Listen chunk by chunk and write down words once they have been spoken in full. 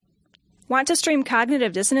Want to stream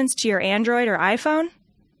Cognitive Dissonance to your Android or iPhone?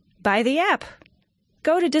 Buy the app.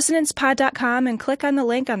 Go to dissonancepod.com and click on the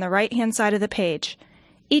link on the right-hand side of the page.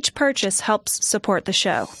 Each purchase helps support the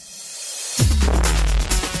show.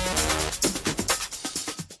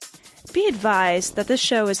 Be advised that this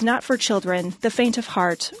show is not for children, the faint of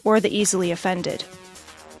heart, or the easily offended.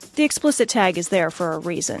 The explicit tag is there for a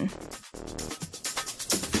reason.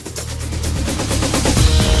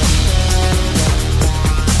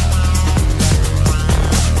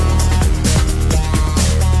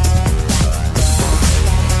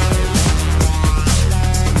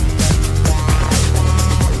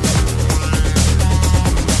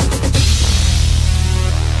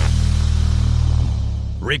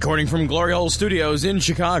 Recording from Glory Hole Studios in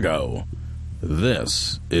Chicago,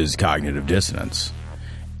 this is Cognitive Dissonance.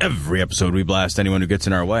 Every episode we blast anyone who gets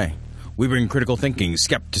in our way. We bring critical thinking,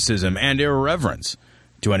 skepticism, and irreverence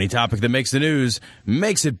to any topic that makes the news,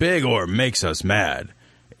 makes it big, or makes us mad.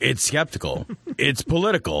 It's skeptical, it's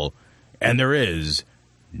political, and there is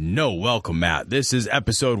no welcome mat. This is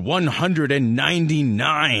episode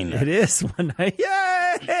 199. It is. Yay!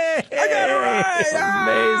 I got it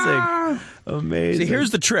right! Amazing. See, here's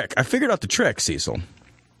the trick. I figured out the trick, Cecil.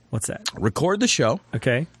 What's that? Record the show.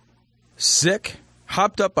 Okay. Sick,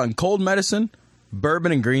 hopped up on cold medicine,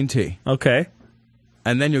 bourbon, and green tea. Okay.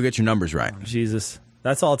 And then you'll get your numbers right. Jesus.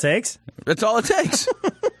 That's all it takes? That's all it takes.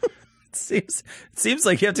 It seems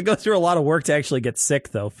like you have to go through a lot of work to actually get sick,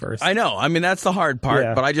 though, first. I know. I mean, that's the hard part.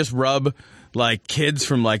 Yeah. But I just rub, like, kids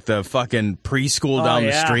from, like, the fucking preschool down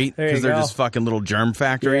the street. Because they're just fucking little germ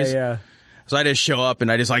factories. Yeah. So I just show up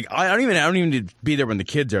and I just, like, I don't even need to be there when the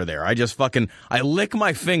kids are there. I just fucking, I lick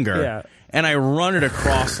my finger and I run it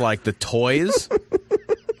across, like, the toys.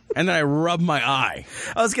 And then I rub my eye.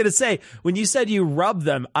 I was going to say, when you said you rub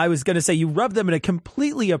them, I was going to say you rub them in a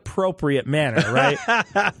completely appropriate manner, right?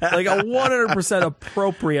 Like a 100%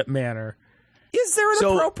 appropriate manner. Is there an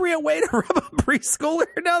appropriate way to rub a preschooler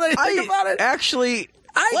now that I think about it? Actually,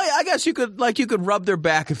 I guess you could rub their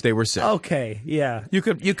back if they were sick. Okay, yeah. You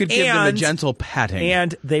could give them a gentle patting.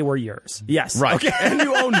 And they were yours. Yes. Right. Okay. And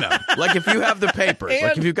you own them. Like if you have the papers.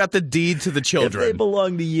 Like if you've got the deed to the children. If they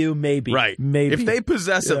belong to you, maybe. Right. Maybe. If they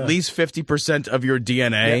possess at least 50% of your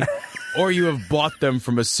DNA, or you have bought them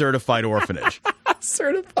from a certified orphanage.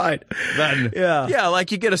 Certified. Then,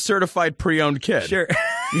 like you get a certified pre-owned kid. Sure.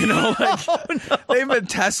 You know, like they've been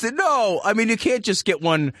tested. No, I mean, you can't just get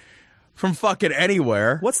one from fucking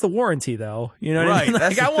anywhere. What's the warranty, though? You know what right. I mean?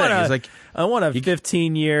 That's the thing. I want a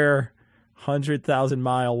 15-year,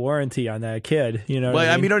 100,000-mile warranty on that kid. You know? Well,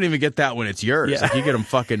 I mean, you don't even get that when it's yours. Yeah. Like you get them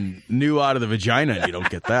fucking new out of the vagina, and you don't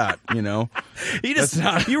get that. You know,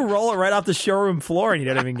 you roll it right off the showroom floor, and you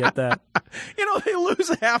don't even get that. You know, they lose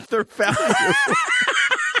half their value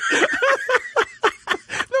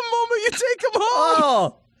the moment you take them home.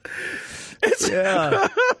 Oh, yeah.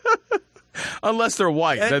 Unless they're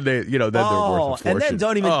white, then they're worth a fortune. And then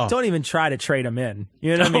don't even try to trade them in.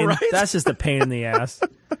 You know what I mean? Right? That's just a pain in the ass.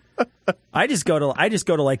 I just go to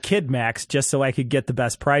like Kid Max just so I could get the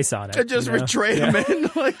best price on it. And just retrade them in.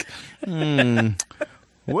 Like,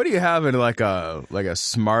 what do you have in like a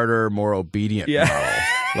smarter, more obedient model?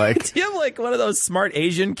 Like, do you have like one of those smart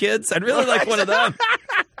Asian kids? I'd really like one of them.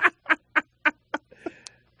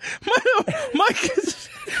 My kids.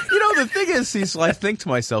 You know, the thing is, Cecil, I think to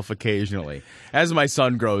myself occasionally, as my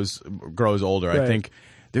son grows older, I think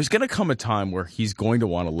there's going to come a time where he's going to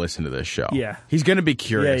want to listen to this show. Yeah. He's going to be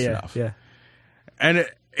curious enough. Yeah. And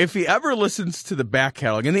if he ever listens to the back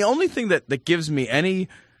catalog, and the only thing that gives me any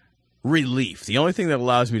relief, the only thing that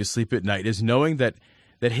allows me to sleep at night is knowing that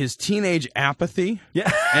his teenage apathy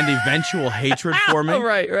and eventual hatred for me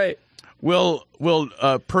right. will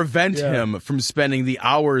prevent him from spending the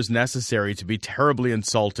hours necessary to be terribly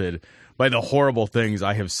insulted by the horrible things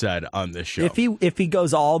I have said on this show. If he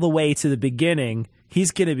goes all the way to the beginning,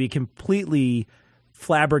 he's going to be completely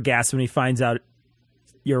flabbergasted when he finds out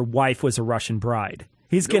your wife was a Russian bride.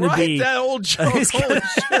 He's going to be that old joke. Holy shit.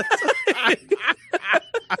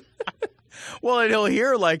 Well, and he'll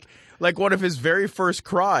hear like one of his very first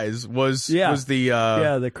cries was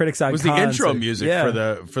the Critics Icon was the intro music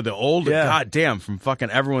for the old goddamn from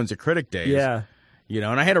fucking Everyone's a Critic days. Yeah. You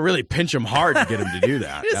know, and I had to really pinch him hard to get him to do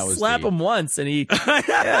that. Just that was slap him once and he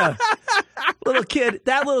that little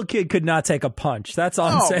kid could not take a punch. That's all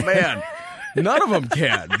I'm saying. Oh man. None of them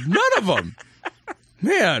can. None of them.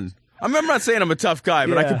 Man. I'm not saying I'm a tough guy,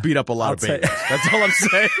 but I could beat up a lot of babies. That's all I'm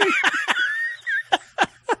saying.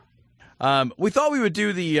 We thought we would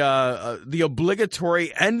do the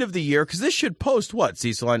obligatory end of the year, because this should post what,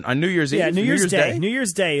 Cecil, on New Year's Eve? Yeah, New Year's Day. New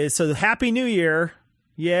Year's Day. So Happy New Year.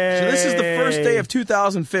 Yay. So this is the first day of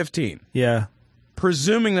 2015. Yeah.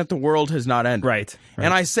 Presuming that the world has not ended. Right.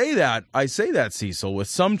 And I say that, Cecil, with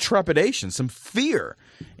some trepidation, some fear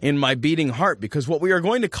in my beating heart, because what we are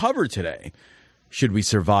going to cover today, should we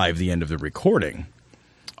survive the end of the recording,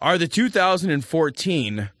 are the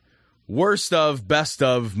 2014 worst of, best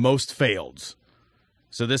of, most faileds.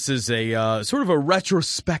 So this is a sort of a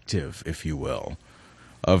retrospective, if you will,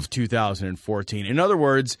 of 2014. In other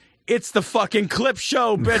words, it's the fucking clip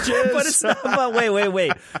show, bitches. But it's not about,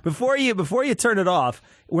 wait. Before you turn it off,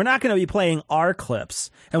 we're not going to be playing our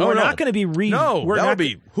clips. And we're not going to be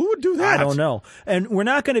who would do that? I don't know. And we're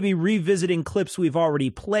not going to be revisiting clips we've already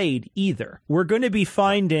played either. We're going to be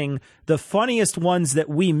finding the funniest ones that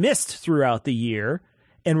we missed throughout the year,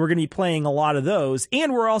 and we're going to be playing a lot of those.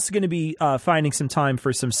 And we're also going to be finding some time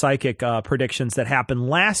for some psychic predictions that happened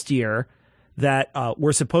last year that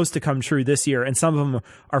were supposed to come true this year, and some of them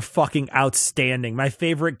are fucking outstanding. My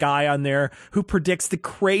favorite guy on there, who predicts the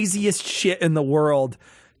craziest shit in the world,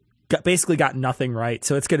 basically got nothing right,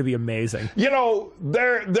 so it's going to be amazing. You know,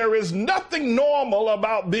 there is nothing normal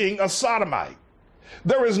about being a sodomite.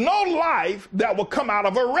 There is no life that will come out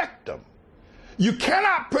of a rectum. You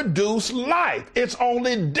cannot produce life. It's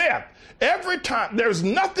only death. Every time, there's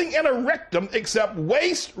nothing in a rectum except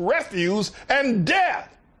waste, refuse, and death.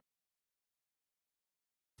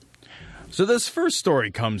 So this first story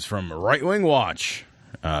comes from Right Wing Watch.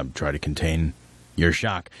 Try to contain your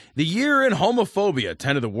shock. The year in homophobia,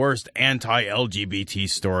 10 of the worst anti-LGBT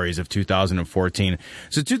stories of 2014.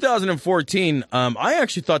 So 2014, I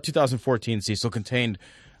actually thought 2014, Cecil, contained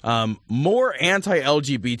more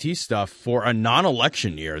anti-LGBT stuff for a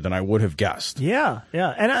non-election year than I would have guessed. Yeah.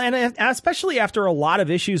 And especially after a lot of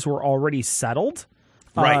issues were already settled.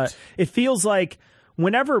 Right. It feels like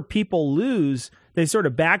whenever people lose, they sort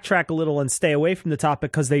of backtrack a little and stay away from the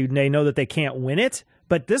topic because they know that they can't win it.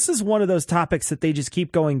 But this is one of those topics that they just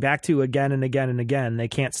keep going back to again and again and again. They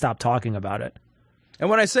can't stop talking about it. And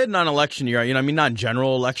when I said non-election year, I mean not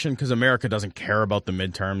general election, because America doesn't care about the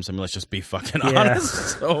midterms. I mean, let's just be fucking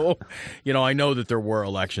honest. So, I know that there were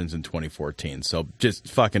elections in 2014. So just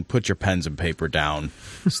fucking put your pens and paper down.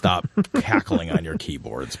 Stop cackling on your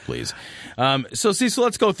keyboards, please. So Cecil,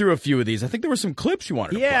 let's go through a few of these. I think there were some clips you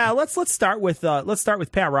wanted to play. Let's start with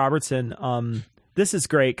Pat Robertson. This is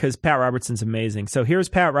great because Pat Robertson's amazing. So here's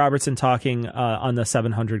Pat Robertson talking on the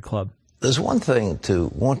 700 Club. There's one thing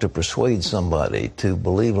to want to persuade somebody to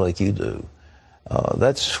believe like you do.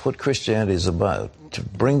 That's what Christianity is about, to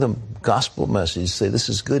bring the gospel message, say this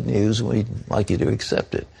is good news and we'd like you to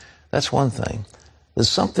accept it. That's one thing. There's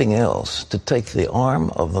something else, to take the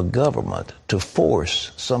arm of the government to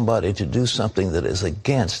force somebody to do something that is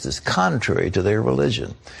against, is contrary to their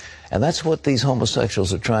religion. And that's what these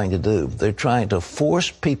homosexuals are trying to do. They're trying to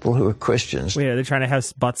force people who are Christians. Wait, are they trying to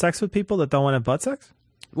have butt sex with people that don't want to have butt sex?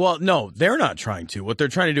 Well, no, they're not trying to. What they're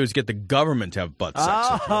trying to do is get the government to have butt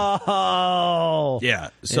sex with them. Oh.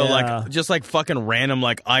 Yeah. So, just like fucking random,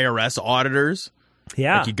 IRS auditors.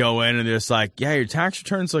 Yeah. Like, you go in and they're just like, yeah, your tax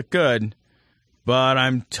returns look good, but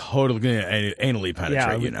I'm totally going to anally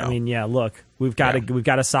penetrate you now. I mean, look, we've got to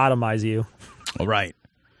sodomize you. All right.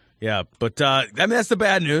 Yeah, but, that's the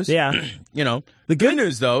bad news. Yeah. The good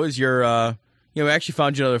news, though, is we actually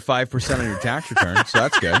found you another 5% on your tax return, so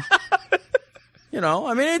that's good. You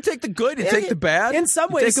take the good, you take the bad. In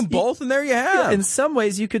some ways, take them both, and there you have. Yeah, in some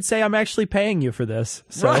ways, you could say I'm actually paying you for this.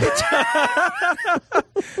 So. Right.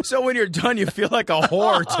 So when you're done, you feel like a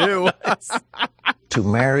whore too. To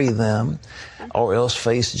marry them, or else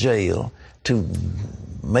face jail. To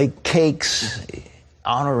make cakes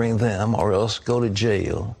honoring them, or else go to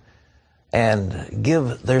jail. And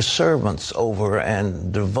give their servants over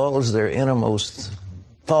and divulge their innermost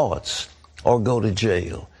thoughts, or go to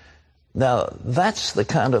jail. Now, that's the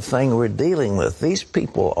kind of thing we're dealing with. These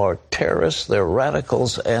people are terrorists, they're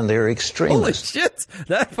radicals, and they're extremists. Holy shit!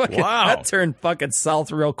 That turned fucking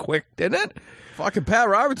south real quick, didn't it? Fucking Pat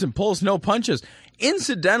Robertson pulls no punches.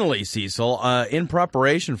 Incidentally, Cecil, in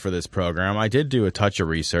preparation for this program, I did do a touch of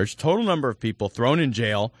research. Total number of people thrown in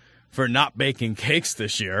jail for not baking cakes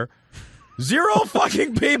this year. 0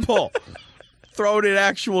 fucking people thrown in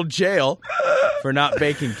actual jail for not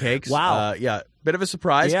baking cakes. Wow. Bit of a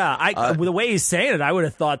surprise. Yeah, the way he's saying it, I would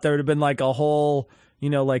have thought there would have been a whole,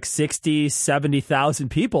 60, 70,000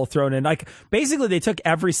 people thrown in. Basically, they took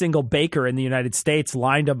every single baker in the United States,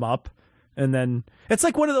 lined them up, and then it's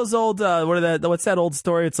like one of those old, what's that old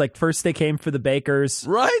story? It's like first they came for the bakers.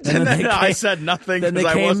 Right, and then I said nothing because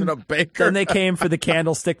I wasn't a baker. Then they came for the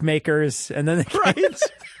candlestick makers, and then they came. Right.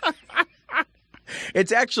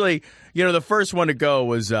 It's actually, the first one to go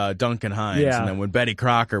was Duncan Hines. Yeah. And then when Betty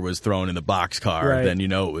Crocker was thrown in the boxcar, then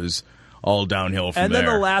it was all downhill from there. And then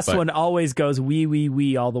the last one always goes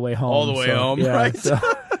wee all the way home. All the way home, yeah, right? So.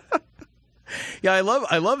 Yeah, I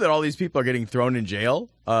love that all these people are getting thrown in jail,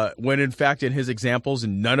 when in fact in his examples,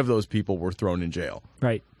 none of those people were thrown in jail.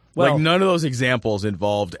 Right. Well, Like, none of those examples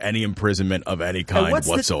involved any imprisonment of any kind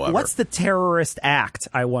whatsoever. What's the terrorist act,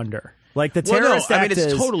 I wonder? Like, the terrorist act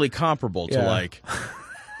it's totally comparable to, like...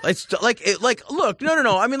 It's look,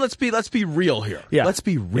 no. I mean, let's be real here. Yeah. Let's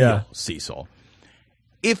be real, Cecil.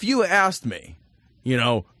 If you asked me,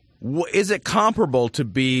 is it comparable to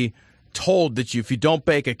be told that if you don't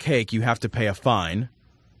bake a cake, you have to pay a fine?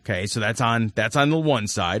 Okay, so that's on the one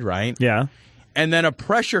side, right? Yeah. And then a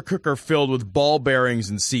pressure cooker filled with ball bearings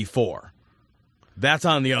and C4. That's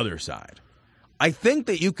on the other side. I think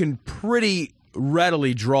that you can pretty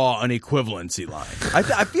readily draw an equivalency line.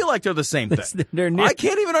 I feel like they're the same thing. I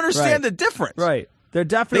can't even understand the difference. Right. They're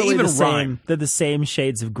definitely the same. rhyme. They're the same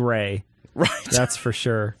shades of gray. Right. That's for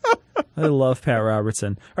sure. I love Pat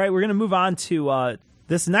Robertson. All right, we're going to move on to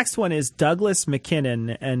this next one is Douglas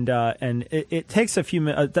McKinnon, and it takes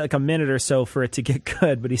like a minute or so for it to get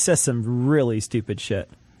good, but he says some really stupid shit.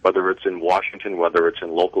 Whether it's in Washington, whether it's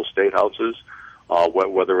in local state houses,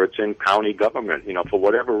 whether it's in county government, for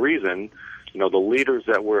whatever reason, the leaders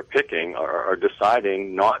that we're picking are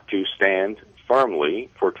deciding not to stand firmly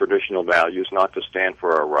for traditional values, not to stand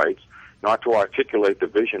for our rights, not to articulate the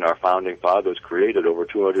vision our founding fathers created over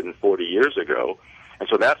 240 years ago. And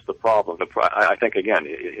so that's the problem. I think, again,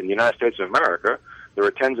 in the United States of America, there are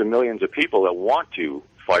tens of millions of people that want to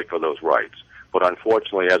fight for those rights. But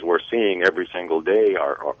unfortunately, as we're seeing every single day,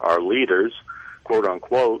 our leaders, quote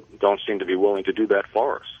unquote, don't seem to be willing to do that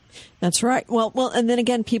for us. That's right. Well, and then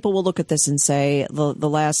again, people will look at this and say, the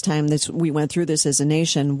last time we went through this as a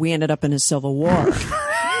nation, we ended up in a civil war.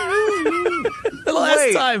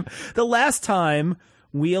 The last time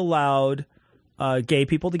we allowed gay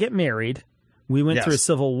people to get married, we went through a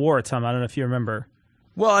civil war, Tom. I don't know if you remember.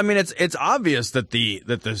 Well, I mean, it's obvious that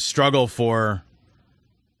the struggle for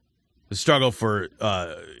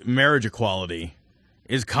marriage equality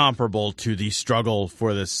is comparable to the struggle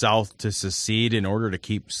for the South to secede in order to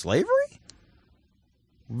keep slavery.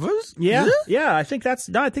 Yeah. I think that's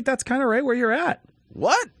kind of right where you're at.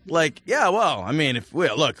 What? Well, I mean, if we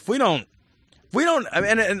don't, I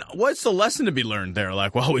mean, and what's the lesson to be learned there?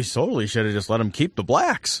 Like, well, we totally should have just let them keep the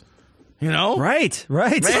blacks. Right.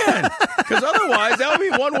 Man, because otherwise that would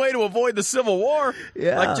be one way to avoid the Civil War.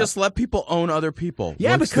 Yeah. Like, just let people own other people.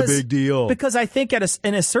 Yeah, What's the big deal? Because I think in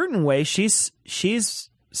a certain way, she's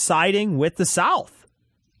siding with the South.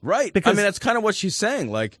 Right. Because, I mean, that's kind of what she's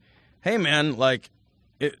saying. Like, hey, man, what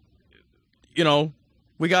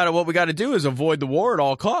we got to do is avoid the war at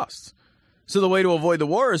all costs. So the way to avoid the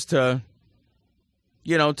war is to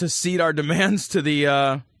cede our demands to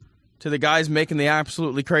the guys making the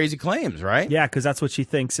absolutely crazy claims, right? Yeah, because that's what she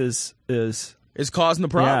thinks is causing the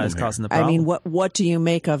problem. Yeah, is causing the problem. I mean, what do you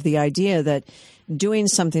make of the idea that doing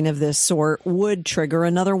something of this sort would trigger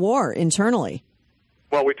another war internally?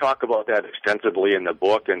 Well, we talk about that extensively in the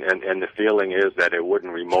book, and the feeling is that it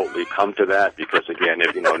wouldn't remotely come to that because, again,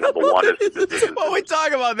 if number one is... Well, we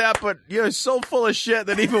talk about that, but you're so full of shit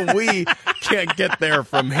that even we can't get there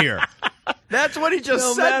from here. That's what he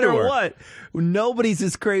just said to her. No matter what, nobody's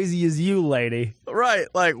as crazy as you, lady. Right.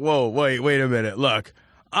 Like, whoa, wait a minute. Look,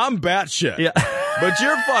 I'm batshit. Yeah. But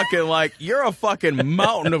you're a fucking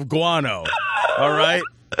mountain of guano. All right?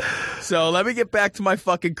 So let me get back to my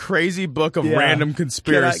fucking crazy book of random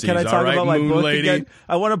conspiracies. Can I talk about my book lady? again?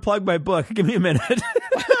 I want to plug my book. Give me a minute. It's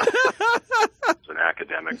an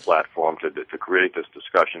academic platform to create this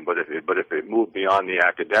discussion, but if it moved beyond the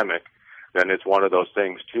academic, then it's one of those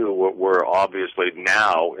things too. We're obviously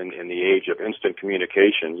now in the age of instant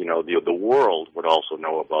communication. The world would also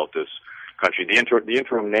know about this country. The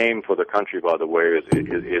interim name for the country, by the way,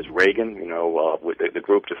 is Reagan. With the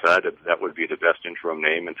group decided that would be the best interim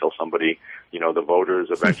name until somebody, the voters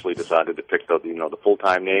eventually decided to pick the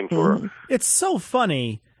full-time name for her. It's so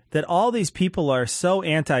funny that all these people are so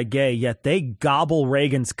anti-gay, yet they gobble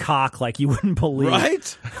Reagan's cock like you wouldn't believe.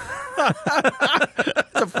 Right?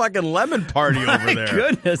 It's a fucking lemon party over there. My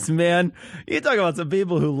goodness, man. You talk about some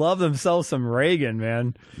people who love themselves some Reagan,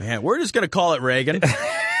 man. Man, we're just going to call it Reagan.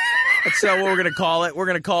 That's what we're going to call it. We're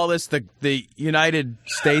going to call this the United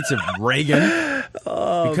States of Reagan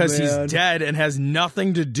because he's dead and has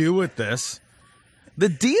nothing to do with this. The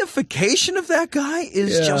deification of that guy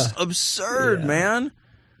is just absurd, man.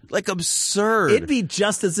 Like, absurd. It'd be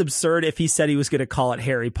just as absurd if he said he was going to call it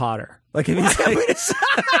Harry Potter. Like, if he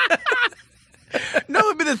said No,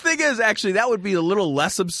 I mean, the thing is, actually, that would be a little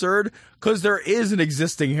less absurd because there is an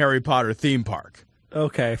existing Harry Potter theme park.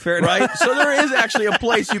 Okay, fair enough. Right? So there is actually a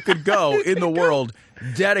place you could go in the world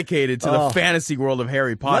dedicated to the fantasy world of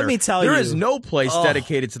Harry Potter. Let me tell you. There is no place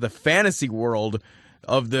dedicated to the fantasy world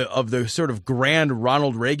of the sort of grand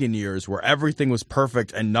Ronald Reagan years where everything was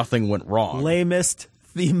perfect and nothing went wrong. Lamest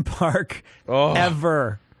theme park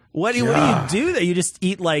ever. What do you do there? You just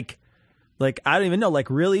eat like I don't even know, like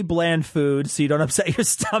really bland food so you don't upset your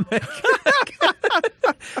stomach.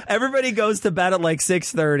 Everybody goes to bed at like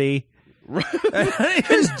 6:30.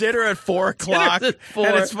 There's dinner at 4 o'clock, and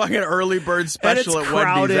it's fucking early bird special at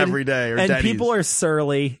Wendy's every day, or and Denny's. People are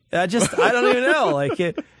surly. I don't even know. Like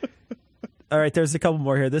it. All right, there's a couple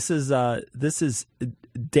more here. This is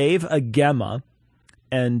Dave Agema,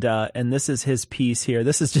 and this is his piece here.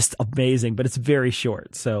 This is just amazing, but it's very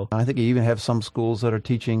short. So I think you even have some schools that are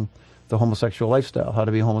teaching the homosexual lifestyle, how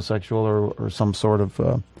to be homosexual, or some sort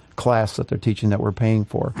of class that they're teaching that we're paying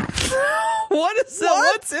for. What is that?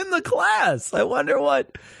 What's in the class? I wonder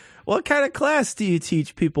what kind of class do you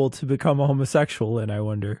teach people to become a homosexual in, I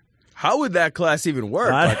wonder. How would that class even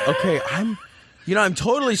work? Like, okay, I'm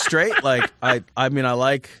totally straight. Like, I mean, I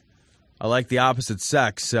like the opposite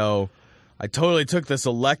sex, so I totally took this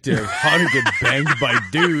elective how to get banged by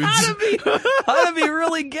dudes. How to be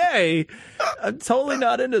really gay. I'm totally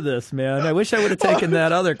not into this, man. I wish I would have taken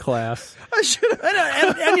that other class. I should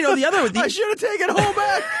have. And you know, I should have taken home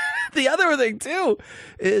back. The other thing too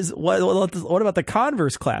is what about the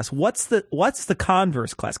Converse class? What's the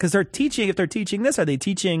Converse class? Because if they're teaching this, are they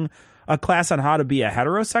teaching a class on how to be a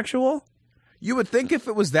heterosexual? You would think if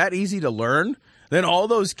it was that easy to learn, then all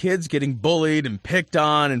those kids getting bullied and picked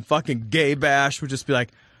on and fucking gay bashed would just be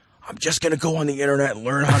like, I'm just going to go on the internet and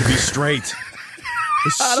learn how to be straight.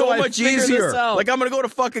 It's so much easier. Like, I'm going to go to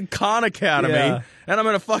fucking Khan Academy and I'm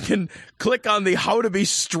going to fucking click on the how to be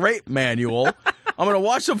straight manual. I'm going to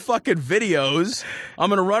watch some fucking videos. I'm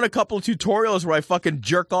going to run a couple of tutorials where I fucking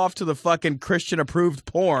jerk off to the fucking Christian approved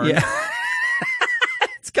porn. Yeah.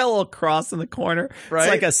 It's got a little cross in the corner. Right? It's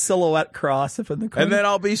like a silhouette cross up in the corner. And then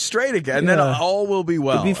I'll be straight again. And then all will be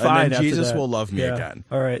well. It'll be fine. And then Jesus that. will love me again.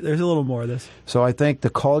 All right. There's a little more of this. So I think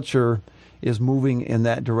the culture is moving in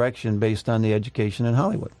that direction based on the education in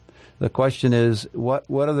Hollywood. The question is, what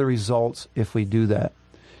are the results if we do that?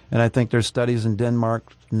 And I think there's studies in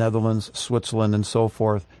Denmark, Netherlands, Switzerland, and so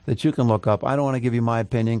forth that you can look up. I don't want to give you my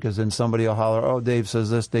opinion because then somebody will holler, oh, Dave says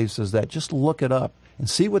this, Dave says that. Just look it up and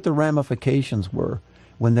see what the ramifications were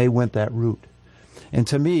when they went that route. And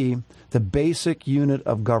to me, the basic unit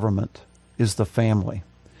of government is the family.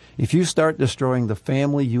 If you start destroying the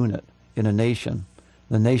family unit in a nation,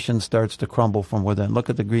 the nation starts to crumble from within. Look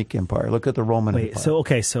at the Greek Empire. Look at the Roman Empire. So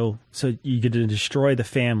you're going to destroy the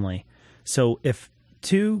family. So if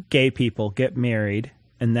two gay people get married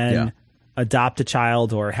and then adopt a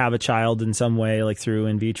child or have a child in some way, like through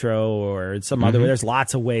in vitro or some other way, there's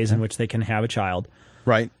lots of ways in which they can have a child.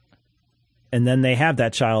 Right. And then they have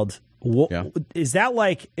that child. Is that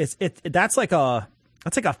like that's like a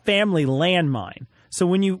family landmine? So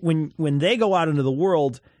when they go out into the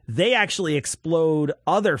world, they actually explode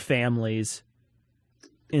other families.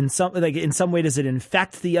 In some way, does it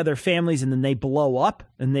infect the other families and then they blow up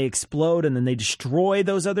and they explode and then they destroy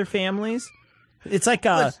those other families? It's like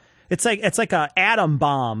a atom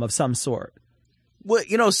bomb of some sort.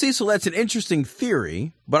 Well, Cecil, that's an interesting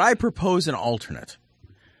theory, but I propose an alternate.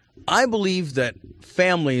 I believe that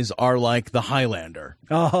families are like the Highlander.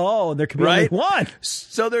 Oh, there could be only one.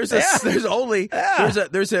 So there's an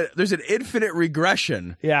infinite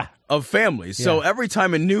regression of families. Yeah. So every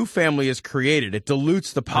time a new family is created, it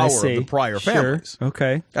dilutes the power of the prior families.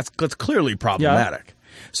 Okay. That's clearly problematic. Yeah.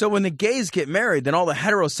 So when the gays get married, then all the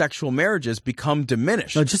heterosexual marriages become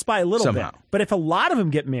diminished. No, just by a little somehow. bit. But if a lot of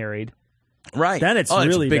them get married, then it's it's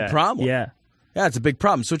really a big bad. problem. Yeah, it's a big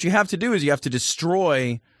problem. So what you have to do is you have to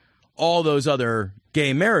destroy all those other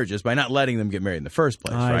gay marriages by not letting them get married in the first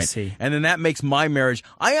place, right? I see. And then that makes my marriage...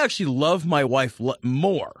 I actually love my wife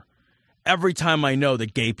more every time I know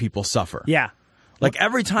that gay people suffer. Yeah. Like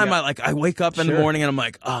every time I wake up in the morning and I'm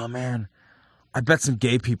like, oh man, I bet some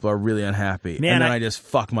gay people are really unhappy. Man, and then I just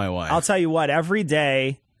fuck my wife. I'll tell you what, every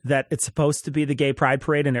day that it's supposed to be the gay pride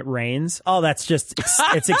parade and it rains, that's just...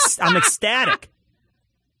 I'm ecstatic.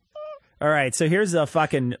 All right, so here's a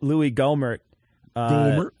fucking Louis Gohmert.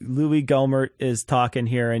 Louis Gohmert is talking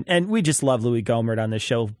here, and we just love Louis Gohmert on this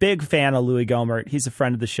show. Big fan of Louis Gohmert. He's a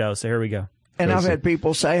friend of the show, so here we go. And I've had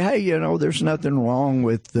people say, hey, there's nothing wrong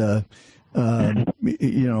with, gays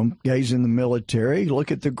in the military.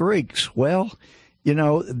 Look at the Greeks. Well,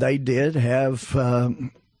 they did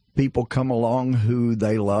have people come along who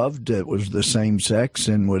they loved that was the same sex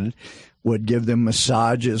and would give them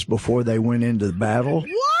massages before they went into the battle.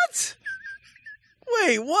 What?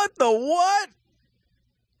 Wait, what the what?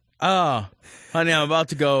 Honey, I'm about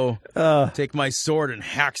to go take my sword and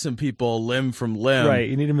hack some people limb from limb. Right,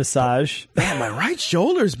 you need a massage. Man, my right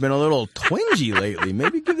shoulder's been a little twingy lately.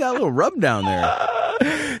 Maybe give that a little rub down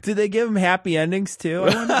there. Did they give him happy endings too?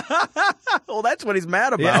 Well, that's what he's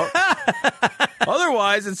mad about.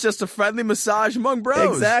 Otherwise, it's just a friendly massage among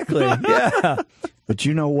bros. Exactly. Yeah. But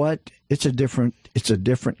you know what? It's a different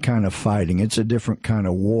kind of fighting. It's a different kind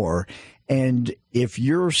of war. And if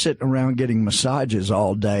you're sitting around getting massages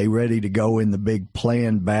all day, ready to go in the big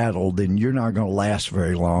planned battle, then you're not going to last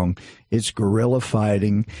very long. It's guerrilla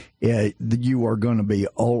fighting. You are going to be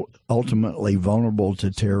ultimately vulnerable to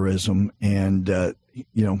terrorism. And,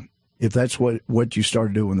 if that's what you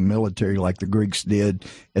started doing in the military, like the Greeks did,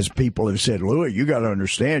 as people have said, Louis, you got to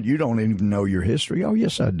understand, you don't even know your history. Oh,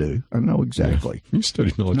 yes, I do. I know exactly. Yeah, you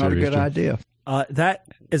studied military Not a good history. idea. That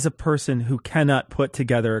is a person who cannot put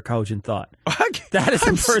together a cogent thought. That is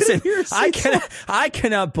a person. I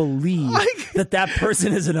cannot believe that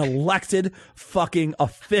person is an elected fucking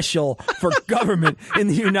official for government in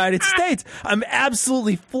the United States. I'm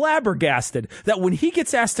absolutely flabbergasted that when he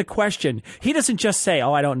gets asked a question, he doesn't just say,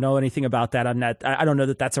 "Oh, I don't know anything about that. I don't know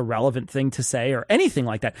that that's a relevant thing to say," or anything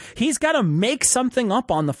like that. He's got to make something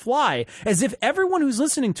up on the fly, as if everyone who's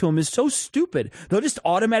listening to him is so stupid they'll just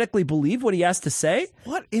automatically believe what he has to say.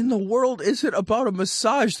 What in the world is it about a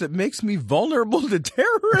massage that makes me vulnerable to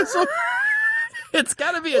terrorism? It's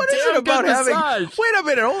got to be a what is damn it about good having? massage. Wait a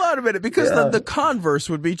minute, hold on a minute, because the converse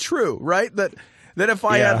would be true, right? That if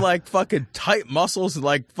I had like fucking tight muscles and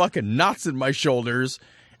like fucking knots in my shoulders,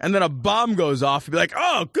 and then a bomb goes off, I'd be like,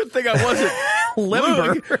 oh, good thing I wasn't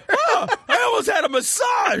limber. Oh, I almost had a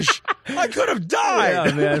massage. I could have died.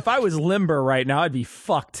 Yeah, man. If I was limber right now, I'd be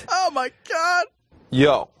fucked. Oh my God.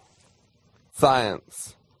 Yo,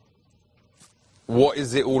 science. What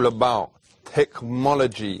is it all about?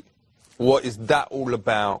 Technology. What is that all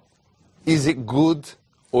about? Is it good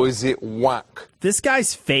or is it whack? This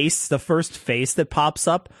guy's face, the first face that pops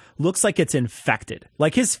up, looks like it's infected.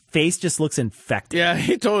 Like his face just looks infected. Yeah,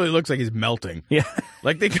 he totally looks like he's melting. Yeah.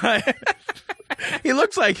 Like the guy,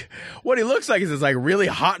 what he looks like is it's like really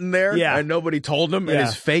hot in there. Yeah. And nobody told him. And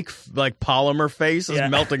his fake like polymer face is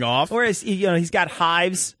melting off. Or he's got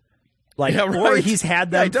hives. Like, yeah, right. Or he's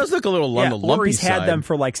had them. Yeah, he does look a little on the lumpy Or he's had side. them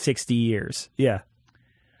for like 60 years. Yeah.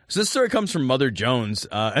 So this story comes from Mother Jones,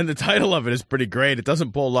 and the title of it is pretty great. It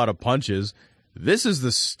doesn't pull a lot of punches. This is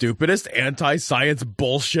the stupidest anti-science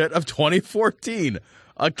bullshit of 2014.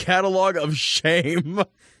 A catalog of shame.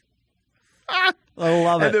 I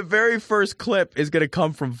love it. And the very first clip is going to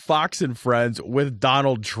come from Fox and Friends with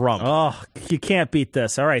Donald Trump. Oh, you can't beat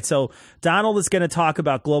this. All right, so Donald is going to talk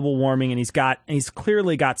about global warming, and he's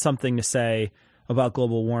clearly got something to say about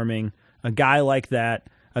global warming. A guy like that,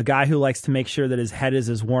 a guy who likes to make sure that his head is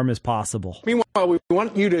as warm as possible. Meanwhile, we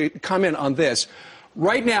want you to comment on this.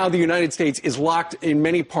 Right now, the United States is locked in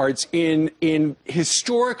many parts in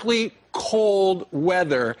historically cold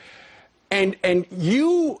weather, and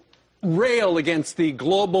you rail against the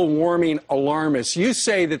global warming alarmists. You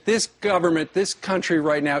say that this government, this country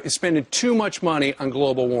right now is spending too much money on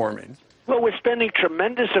global warming. Well, we're spending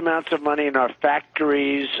tremendous amounts of money in our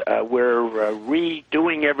factories. We're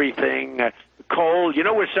redoing everything. Coal,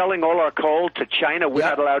 we're selling all our coal to China. We're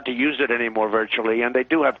not allowed to use it anymore virtually, and they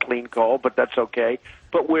do have clean coal, but that's okay.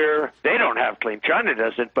 But they don't have clean. China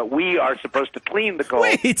doesn't, but we are supposed to clean the coal.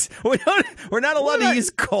 Wait, we're not allowed to use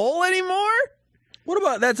coal anymore? What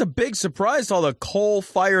about that's a big surprise to all the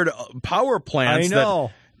coal-fired power plants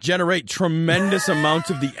that generate tremendous amounts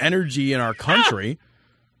of the energy in our country.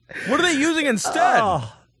 What are they using instead?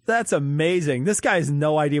 Oh, that's amazing. This guy has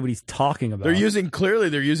no idea what he's talking about. They're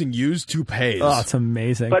using used toupees. Oh, it's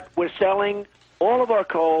amazing. But we're selling all of our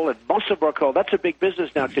coal and most of our coal. That's a big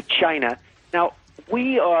business now to China. Now,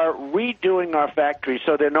 we are redoing our factories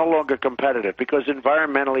so they're no longer competitive because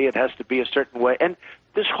environmentally it has to be a certain way. And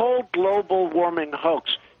this whole global warming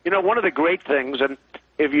hoax, one of the great things, and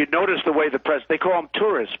if you notice the way the press, they call them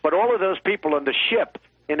tourists, but all of those people on the ship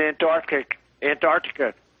in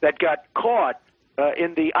Antarctica that got caught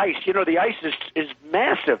in the ice. The ice is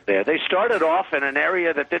massive there. They started off in an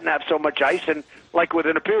area that didn't have so much ice, and like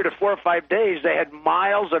within a period of 4 or 5 days, they had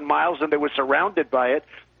miles and miles, and they were surrounded by it.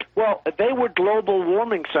 Well, they were global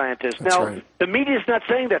warming scientists. That's now, right. The media's not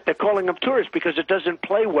saying that. They're calling them tourists because it doesn't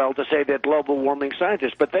play well to say they're global warming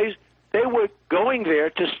scientists. But they were going there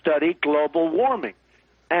to study global warming.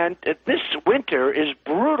 And this winter is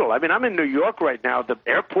brutal. I mean, I'm in New York right now. The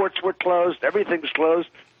airports were closed. Everything's closed.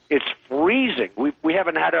 It's freezing. We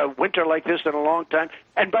haven't had a winter like this in a long time.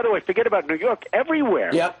 And by the way, forget about New York.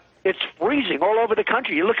 Everywhere, it's freezing all over the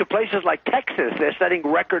country. You look at places like Texas; they're setting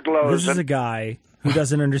record lows. This is a guy who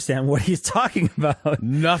doesn't understand what he's talking about.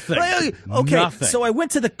 Nothing. Okay, Nothing. so I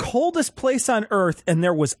went to the coldest place on Earth, and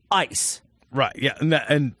there was ice. Right, yeah.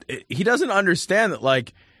 And he doesn't understand that,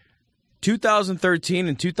 like, 2013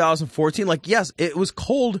 and 2014, like, yes, it was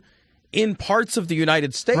cold in parts of the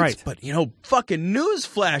United States. Right. But, fucking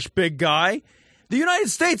newsflash, big guy. The United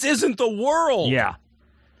States isn't the world. Yeah.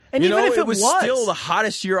 And even if it was still the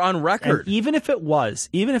hottest year on record. And even if it was,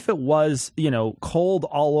 cold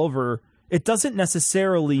all over, it doesn't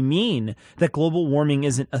necessarily mean that global warming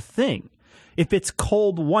isn't a thing. If it's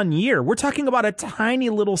cold one year, we're talking about a tiny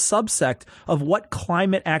little subsect of what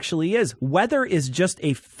climate actually is. Weather is just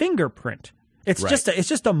a fingerprint. It's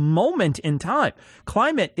just a moment in time.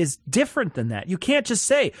 Climate is different than that. You can't just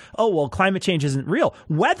say, "Oh, well, climate change isn't real."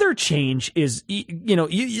 Weather change is,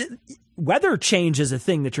 weather change is a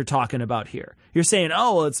thing that you're talking about here. You're saying,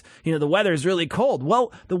 "Oh, well, it's, the weather is really cold."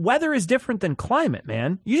 Well, the weather is different than climate,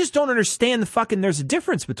 man. You just don't understand there's a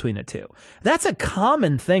difference between the two. That's a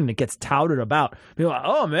common thing that gets touted about. People are like,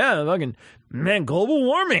 "Oh man, global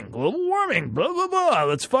warming, blah, blah,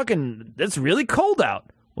 blah. It's really cold out."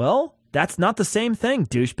 Well, that's not the same thing,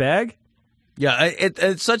 douchebag. Yeah,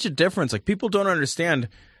 it's such a difference. Like, people don't understand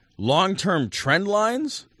long-term trend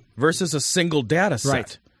lines versus a single data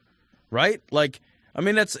set. Right? Like, I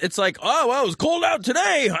mean, it's like, "Oh, well, it was cold out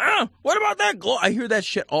today. Huh? What about that?" I hear that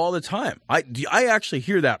shit all the time. I actually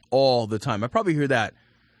hear that all the time. I probably hear that,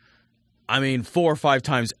 4 or 5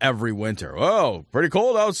 times every winter. "Oh, pretty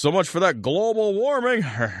cold out. So much for that global warming."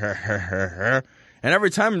 And every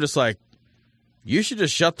time I'm just like, you should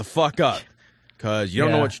just shut the fuck up, because you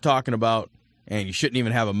don't know what you're talking about, and you shouldn't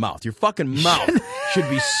even have a mouth. Your fucking mouth should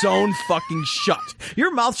be sewn fucking shut.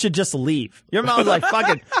 Your mouth should just leave. Your mouth's like,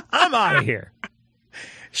 "Fucking, I'm out of here."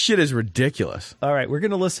 Shit is ridiculous. All right, we're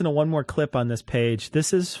going to listen to one more clip on this page.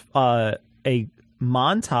 This is a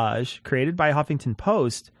montage created by Huffington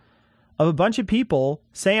Post of a bunch of people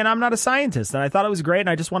saying, "I'm not a scientist," and I thought it was great, and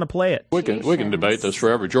I just want to play it. We can debate this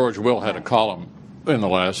forever. George Will had a column in the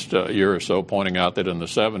last year or so pointing out that in the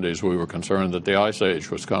 70s we were concerned that the Ice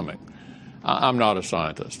Age was coming. I'm not a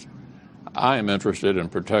scientist. I am interested in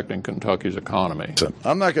protecting Kentucky's economy.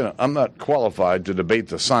 I'm not qualified to debate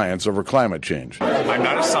the science over climate change. I'm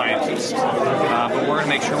not a scientist, but we're going to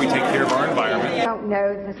make sure we take care of our environment. I don't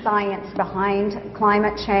know the science behind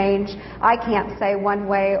climate change. I can't say one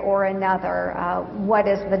way or another what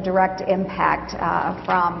is the direct impact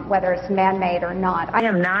from whether it's man-made or not. I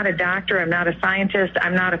am not a doctor. I'm not a scientist.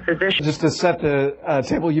 I'm not a physician. Just to set the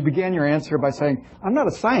table, you began your answer by saying, "I'm not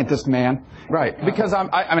a scientist, man." Right. Because I'm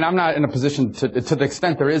not in a position to the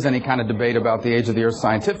extent there is any kind of debate about the age of the Earth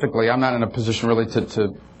scientifically, I'm not in a position really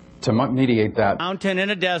to mediate that. Mountain in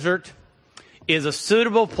a desert is a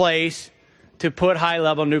suitable place to put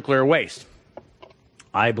high-level nuclear waste.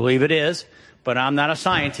 I believe it is, but I'm not a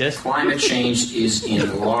scientist. Climate change is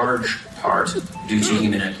in large part due to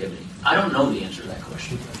human activity. I don't know the answer to that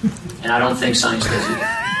question, and I don't think science does either.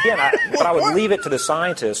 Yeah, but I would leave it to the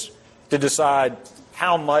scientists to decide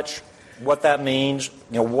how much, what that means,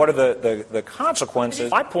 what are the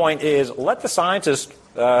consequences. My point is, let the scientists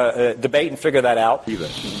debate and figure that out.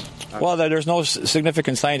 Well, there's no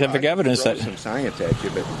significant scientific evidence that. Some science at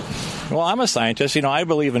you, but. Well, I'm a scientist. I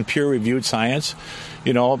believe in peer-reviewed science,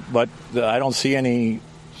 but I don't see any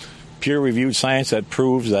peer-reviewed science that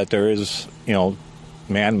proves that there is,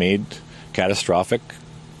 man-made catastrophic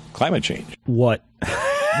climate change. What?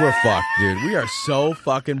 We're fucked, dude. We are so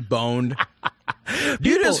fucking boned. Do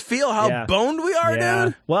you just feel how boned we are,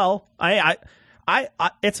 dude? Well, I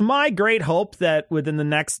it's my great hope that within the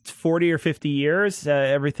next 40 or 50 years,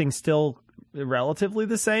 everything's still relatively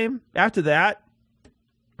the same. After that,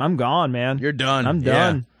 I'm gone, man. You're done. I'm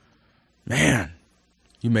done. Yeah. Man,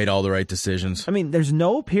 you made all the right decisions. I mean, there's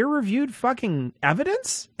no peer-reviewed fucking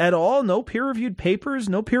evidence at all. No peer-reviewed papers.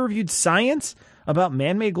 No peer-reviewed science about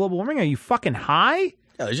man-made global warming. Are you fucking high?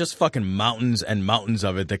 Yeah, there's just fucking mountains and mountains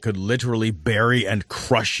of it that could literally bury and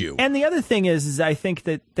crush you. And the other thing is I think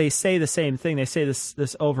that they say the same thing. They say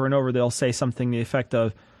this over and over. They'll say something to the effect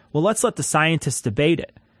of, "Well, let's let the scientists debate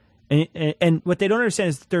it." And what they don't understand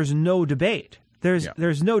is that there's no debate.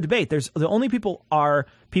 There's no debate. The only people are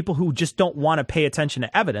people who just don't want to pay attention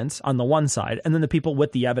to evidence on the one side, and then the people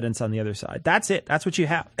with the evidence on the other side. That's it. That's what you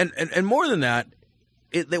have. And more than that,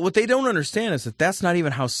 what they don't understand is that that's not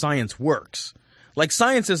even how science works. Like,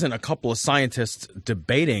 science isn't a couple of scientists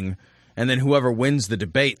debating, and then whoever wins the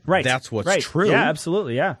debate, that's what's true. Yeah,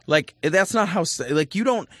 absolutely, yeah. Like, that's not how, like, you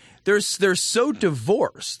don't, they're so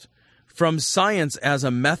divorced from science as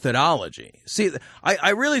a methodology. See, I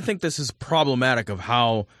really think this is problematic of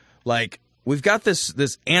how, like, we've got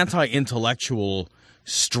this anti-intellectual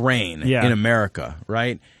strain in America,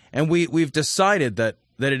 right? And we've decided that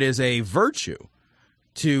it is a virtue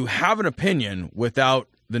to have an opinion without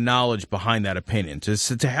the knowledge behind that opinion.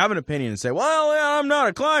 To have an opinion and say, well, yeah, I'm not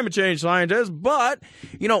a climate change scientist, but,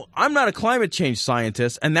 I'm not a climate change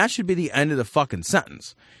scientist, and that should be the end of the fucking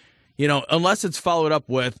sentence. Unless it's followed up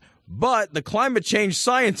with, but the climate change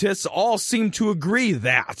scientists all seem to agree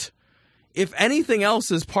that. If anything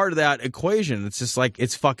else is part of that equation, it's just like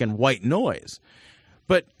it's fucking white noise.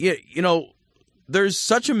 But, there's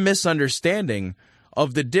such a misunderstanding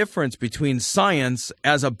of the difference between science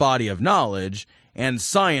as a body of knowledge and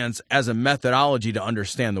science as a methodology to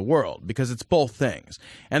understand the world, because it's both things.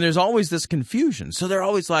 And there's always this confusion. So they're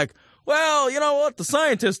always like, well, you know what? The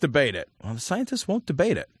scientists debate it. Well, the scientists won't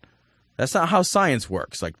debate it. That's not how science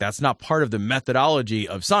works. Like, that's not part of the methodology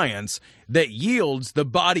of science that yields the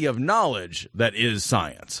body of knowledge that is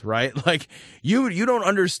science, right? Like, you don't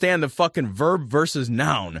understand the fucking verb versus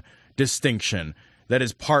noun distinction that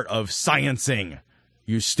is part of sciencing,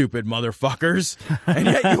 you stupid motherfuckers. And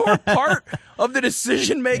yet you are part of the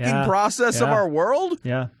decision-making process of our world?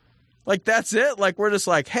 Yeah. Like, that's it? Like, we're just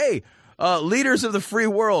like, hey, leaders of the free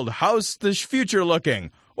world, how's the future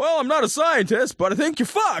looking? Well, I'm not a scientist, but I think you're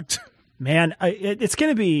fucked. Man, it's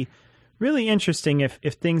going to be really interesting if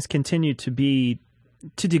things continue to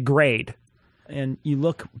degrade. And you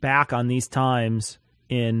look back on these times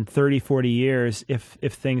in 30, 40 years, if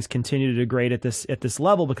things continue to degrade at this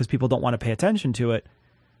level because people don't want to pay attention to it,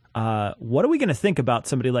 what are we going to think about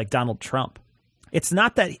somebody like Donald Trump? It's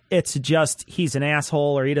not that it's just he's an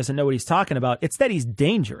asshole or he doesn't know what he's talking about. It's that he's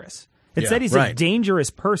dangerous. It's that he's a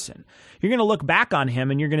dangerous person. You're going to look back on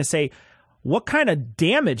him and you're going to say, what kind of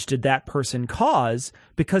damage did that person cause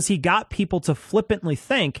because he got people to flippantly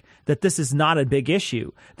think that this is not a big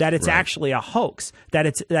issue, that it's actually a hoax, that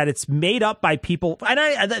it's made up by people. And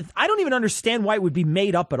I don't even understand why it would be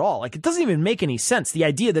made up at all. Like, it doesn't even make any sense. The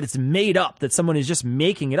idea that it's made up, that someone is just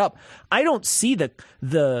making it up. I don't see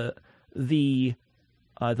the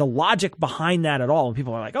logic behind that at all. And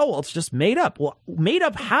people are like, oh, well, it's just made up. Well, made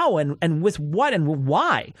up how and with what and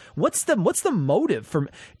why? What's the motive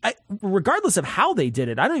regardless of how they did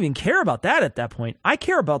it? I don't even care about that at that point. I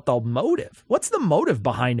care about the motive. What's the motive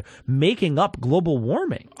behind making up global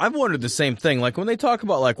warming? I've wondered the same thing. Like, when they talk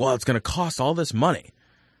about, like, well, it's going to cost all this money.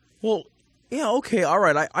 Well, yeah, okay, all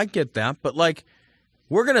right, I get that. But, like,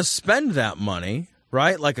 we're going to spend that money,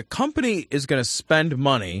 right? Like, a company is going to spend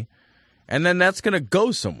money, and then that's going to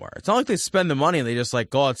go somewhere. It's not like they spend the money and they just, like,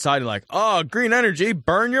 go outside and, like, oh, green energy,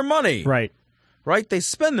 burn your money. Right. They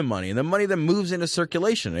spend the money, and the money then moves into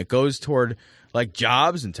circulation. It goes toward, like,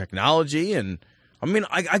 jobs and technology. And, I mean,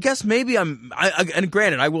 I guess maybe and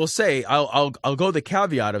granted, I will say, I'll go the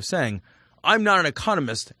caveat of saying, I'm not an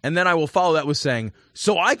economist, and then I will follow that with saying,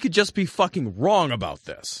 so I could just be fucking wrong about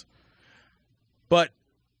this. But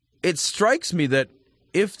it strikes me that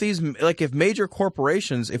if major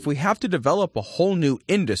corporations, if we have to develop a whole new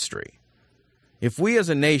industry, if we as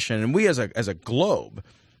a nation and we as a globe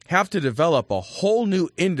have to develop a whole new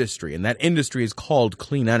industry, and that industry is called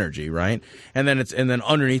clean energy, right? And then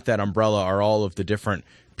underneath that umbrella are all of the different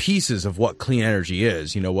pieces of what clean energy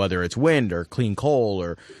is, whether it's wind or clean coal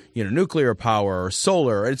or, nuclear power or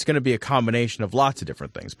solar. It's going to be a combination of lots of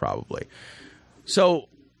different things probably. So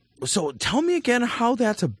tell me again how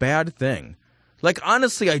that's a bad thing. Like,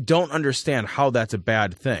 honestly, I don't understand how that's a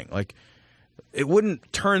bad thing. Like, it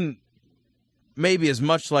wouldn't turn maybe as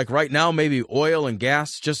much like right now, maybe oil and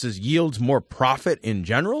gas just as yields more profit in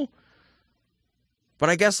general. But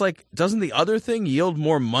I guess, like, doesn't the other thing yield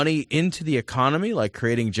more money into the economy, like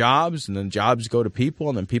creating jobs, and then jobs go to people,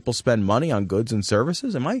 and then people spend money on goods and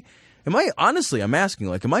services? Am I honestly, I'm asking,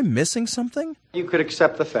 like, am I missing something? You could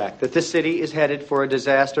accept the fact that this city is headed for a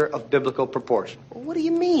disaster of biblical proportion. What do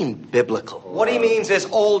you mean, biblical? What he means is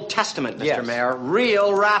Old Testament, Mr. Yes. Mayor.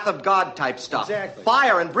 Real wrath of God type stuff. Exactly.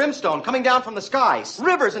 Fire and brimstone coming down from the skies.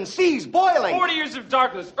 Rivers and seas boiling. 40 years of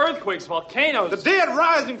darkness, earthquakes, volcanoes. The dead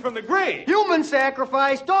rising from the grave. Human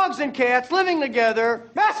sacrifice, dogs and cats living together.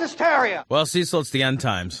 Mass hysteria. Well, Cecil, it's the end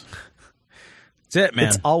times. That's it, man.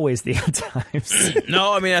 It's always the end times.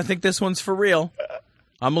 No, I mean, I think this one's for real.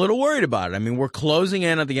 I'm a little worried about it. I mean, we're closing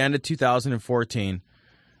in at the end of 2014.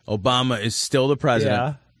 Obama is still the president.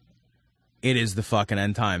 Yeah. It is the fucking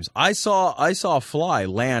end times. I saw a fly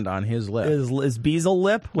land on his lip. His bezel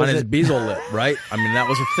lip? His bezel lip, right? I mean, that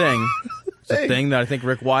was a thing. It's a thing that I think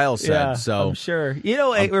Rick Wiles said. Yeah, so I'm sure.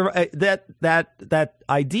 That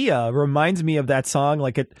idea reminds me of that song.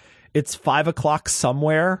 Like, it's 5 o'clock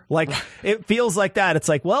somewhere. Like it feels like that. It's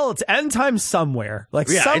like, well, it's end time somewhere. Like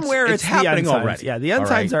somewhere it's the happening end times. already. Yeah, the end All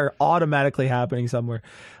times right. are automatically happening somewhere.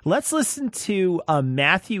 Let's listen to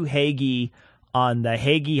Matthew Hagee on the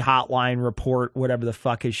Hagee Hotline Report, whatever the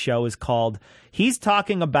fuck his show is called. He's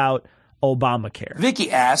talking about Obamacare. Vicky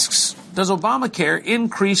asks, does Obamacare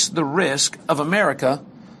increase the risk of America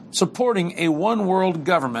supporting a one-world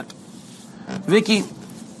government? Vicky,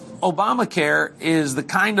 Obamacare is the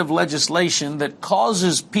kind of legislation that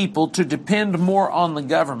causes people to depend more on the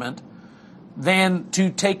government than to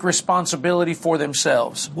take responsibility for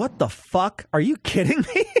themselves. What the fuck? Are you kidding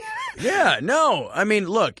me? Yeah, no. I mean,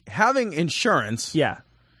 look, having insurance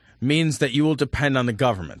means that you will depend on the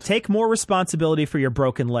government. Take more responsibility for your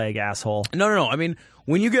broken leg, asshole. No. I mean,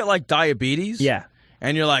 when you get like diabetes,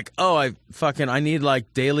 and you're like, oh, I need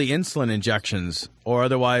like daily insulin injections or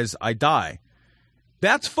otherwise I die.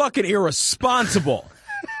 That's fucking irresponsible.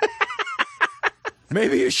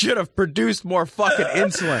 Maybe you should have produced more fucking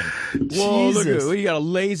insulin. Whoa, look at it. You got a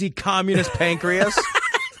lazy communist pancreas.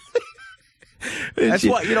 That's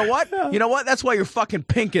why. You know what? You know what? That's why you're fucking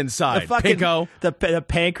pink inside, pinko. The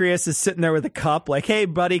pancreas is sitting there with a cup, like, "Hey,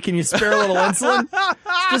 buddy, can you spare a little insulin?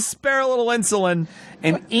 Just spare a little insulin."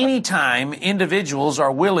 And anytime individuals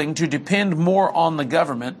are willing to depend more on the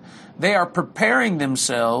government, they are preparing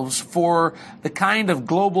themselves for the kind of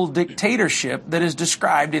global dictatorship that is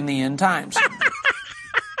described in the end times.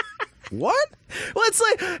 What? Well, it's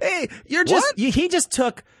like, hey, he just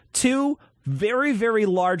took two very, very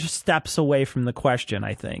large steps away from the question,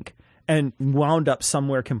 I think, and wound up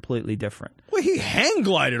somewhere completely different. Well, he hang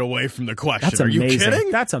glided away from the question. That's Are amazing. you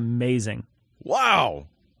kidding? That's amazing. Wow.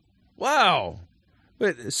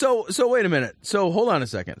 But so wait a minute. So hold on a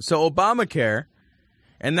second. So Obamacare,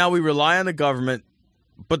 and now we rely on the government,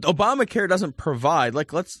 but Obamacare doesn't provide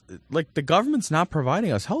the government's not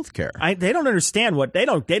providing us health care. They don't understand they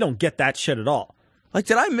don't get that shit at all. Like,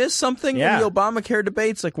 did I miss something in the Obamacare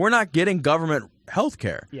debates? Like, we're not getting government health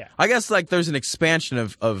care. Yeah. I guess, like, there's an expansion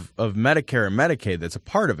of Medicare and Medicaid that's a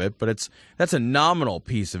part of it, but that's a nominal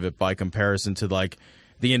piece of it by comparison to, like,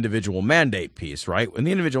 the individual mandate piece, right? And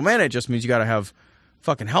the individual mandate just means you got to have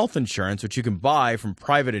fucking health insurance, which you can buy from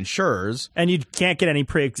private insurers. And you can't get any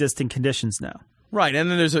pre-existing conditions now. Right,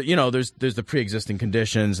 and then there's there's the pre-existing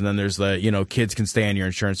conditions, and then there's the kids can stay on your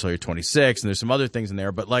insurance till you're 26, and there's some other things in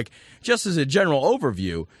there. But like, just as a general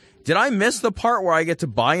overview, did I miss the part where I get to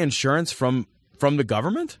buy insurance from the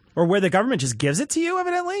government, or where the government just gives it to you?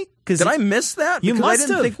 Evidently, did I miss that? You because must I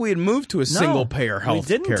didn't have. think we had moved to a single payer health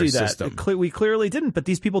care We didn't do that. system. We clearly didn't. But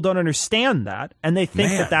these people don't understand that, and they think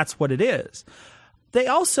that that's what it is. They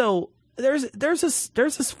also there's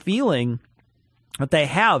this feeling that they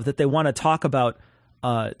have that they want to talk about.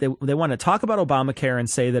 They want to talk about Obamacare and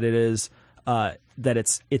say that it is that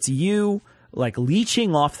it's you like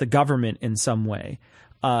leeching off the government in some way,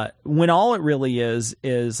 when all it really is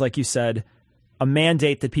like you said, a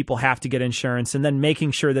mandate that people have to get insurance, and then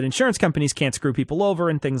making sure that insurance companies can't screw people over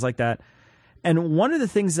and things like that. And one of the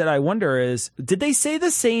things that I wonder is, did they say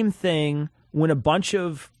the same thing when a bunch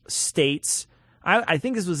of states? I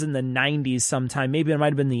think this was in the 90s sometime, maybe it might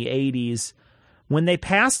have been the 80s. When they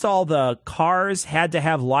passed all the cars had to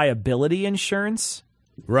have liability insurance.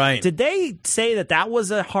 Right. Did they say that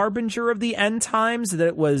was a harbinger of the end times? That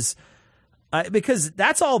it was because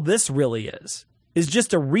that's all this really is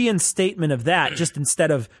just a reinstatement of that. Just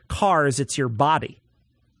instead of cars, it's your body.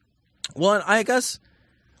 Well, I guess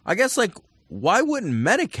like, why wouldn't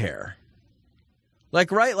Medicare?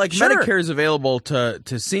 Like, right? Like, Sure. Medicare is available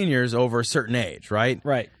to seniors over a certain age, right?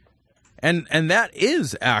 Right. And that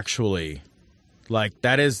is actually. Like,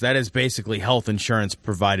 that is basically health insurance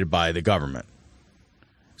provided by the government.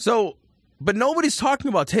 So, but nobody's talking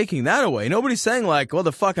about taking that away. Nobody's saying, like, well,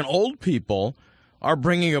 the fucking old people are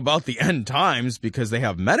bringing about the end times because they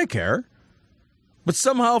have Medicare. But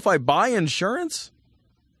somehow if I buy insurance,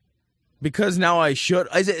 because now I should,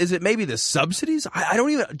 is it maybe the subsidies? I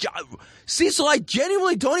don't even, Cecil, I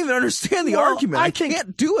genuinely don't even understand the argument. I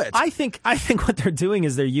can't do it. I think what they're doing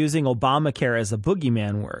is they're using Obamacare as a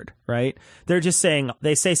boogeyman word, right? They're just saying,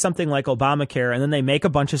 they say something like Obamacare, and then they make a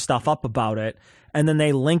bunch of stuff up about it, and then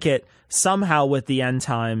they link it somehow with the end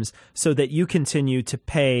times so that you continue to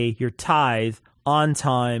pay your tithe on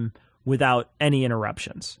time without any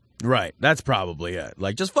interruptions. Right. That's probably it.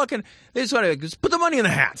 Like, just fucking, they just want to just put the money in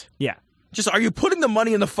the hat. Yeah. Just, are you putting the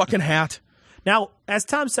money in the fucking hat? Now, as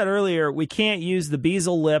Tom said earlier, we can't use the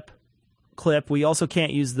Beazle lip clip. We also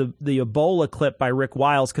can't use the Ebola clip by Rick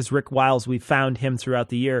Wiles, because Rick Wiles, we found him throughout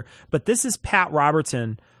the year. But this is Pat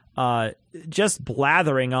Robertson just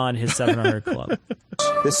blathering on his 700 Club.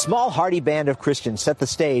 This small, hardy band of Christians set the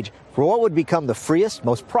stage for what would become the freest,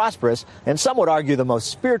 most prosperous, and some would argue the most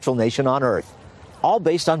spiritual nation on earth, all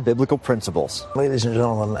based on biblical principles. Ladies and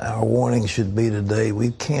gentlemen, our warning should be today,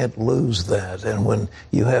 we can't lose that. And when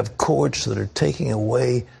you have courts that are taking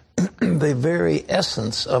away the very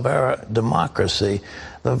essence of our democracy,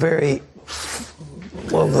 the very...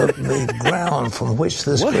 the ground from which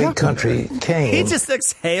this great country came. He just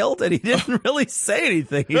exhaled and he didn't really say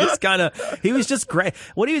anything. He just he was just great.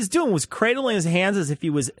 What he was doing was cradling his hands as if he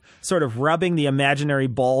was sort of rubbing the imaginary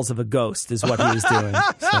balls of a ghost is what he was doing.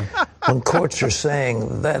 So. When courts are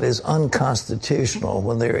saying that is unconstitutional,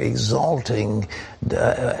 when they're exalting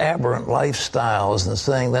aberrant lifestyles and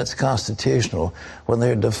saying that's constitutional, when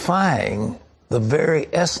they're defying the very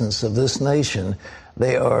essence of this nation,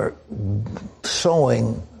 they are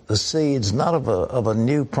sowing the seeds not of a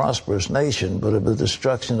new prosperous nation, but of the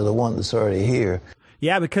destruction of the one that's already here.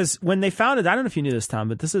 Yeah, because when they founded, I don't know if you knew this, Tom,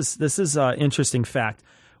 but this is an interesting fact.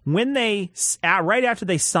 When they right after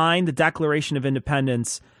they signed the Declaration of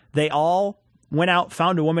Independence, they all went out,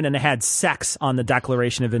 found a woman, and had sex on the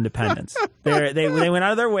Declaration of Independence. They went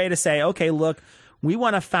out of their way to say, okay, look, we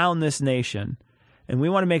want to found this nation. And we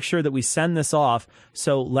want to make sure that we send this off.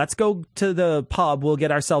 So let's go to the pub. We'll get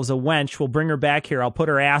ourselves a wench. We'll bring her back here. I'll put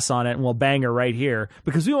her ass on it and we'll bang her right here.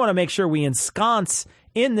 Because we want to make sure we ensconce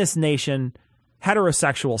in this nation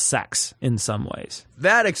heterosexual sex in some ways.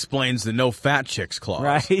 That explains the no fat chicks clause.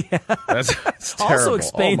 Right? Yeah. That's terrible. Also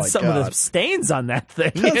explains some of the stains on that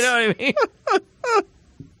thing. You know what I mean?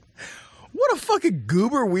 What a fucking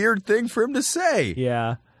goober weird thing for him to say.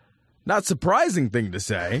 Yeah. Not surprising thing to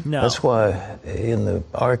say. No. That's why in the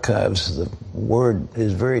archives the word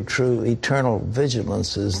is very true. Eternal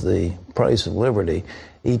vigilance is the price of liberty.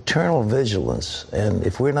 Eternal vigilance. And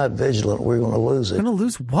if we're not vigilant, we're going to lose it. We're going to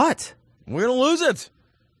lose what? We're going to lose it.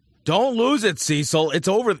 Don't lose it, Cecil. It's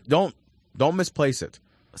over. Don't misplace it.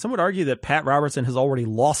 Some would argue that Pat Robertson has already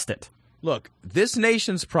lost it. Look, this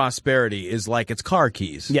nation's prosperity is like its car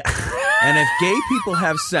keys. Yeah. And if gay people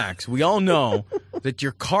have sex, we all know that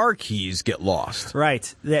your car keys get lost.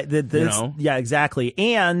 Right. Yeah, exactly.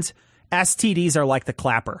 And STDs are like the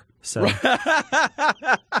clapper. So.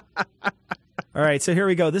 All right, so here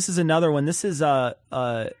we go. This is another one. This is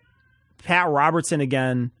Pat Robertson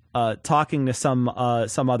again. Talking to some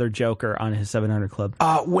other joker on his 700 Club.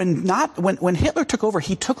 When Hitler took over,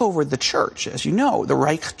 he took over the church. As you know, the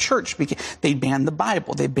Reich Church they banned the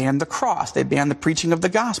Bible, they banned the cross, they banned the preaching of the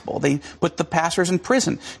gospel. They put the pastors in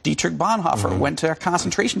prison. Dietrich Bonhoeffer went to a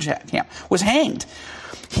concentration camp, was hanged.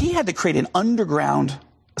 He had to create an underground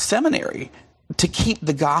seminary to keep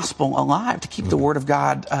the gospel alive, to keep the word of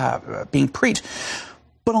God being preached.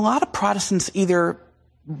 But a lot of Protestants either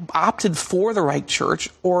opted for the right church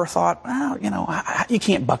or thought, well, you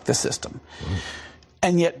can't buck the system.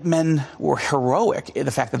 And yet men were heroic in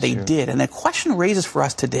the fact that they did. And the question raises for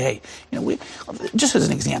us today, just as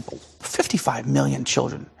an example, 55 million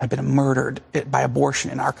children have been murdered by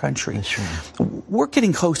abortion in our country. We're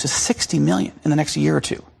getting close to 60 million in the next year or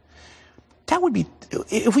two. That would be,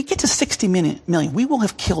 if we get to 60 million, we will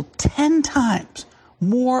have killed 10 times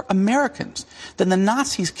more Americans than the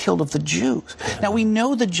Nazis killed of the Jews. Now, we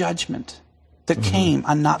know the judgment that came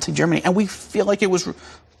on Nazi Germany, and we feel like it was,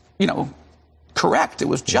 correct. It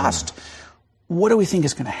was just. What do we think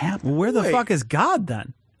is going to happen? Where the fuck is God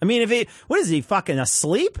then? I mean, what is he, fucking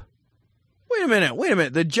asleep? Wait a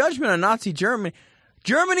minute. The judgment on Nazi Germany.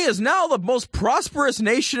 Germany is now the most prosperous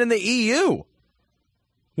nation in the EU.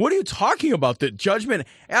 What are you talking about? The judgment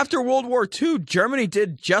after World War II, Germany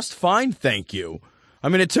did just fine, thank you. I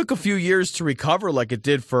mean, it took a few years to recover like it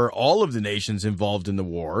did for all of the nations involved in the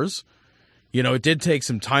wars. It did take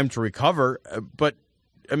some time to recover. But,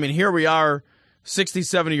 I mean, here we are 60,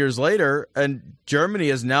 70 years later, and Germany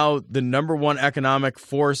is now the number one economic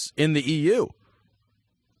force in the EU.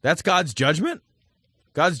 That's God's judgment?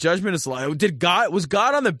 God's judgment is like, was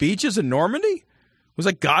God on the beaches in Normandy? Was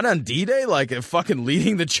like God on D-Day, like fucking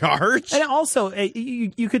leading the charge? And also,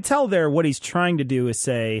 you could tell there what he's trying to do is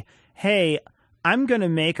say, hey, I'm going to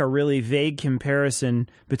make a really vague comparison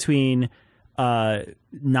between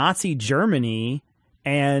Nazi Germany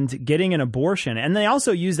and getting an abortion. And they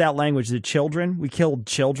also use that language, the children. We killed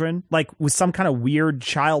children. Like, with some kind of weird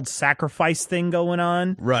child sacrifice thing going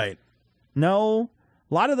on. Right. No.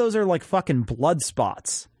 A lot of those are like fucking blood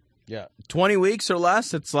spots. Yeah. 20 weeks or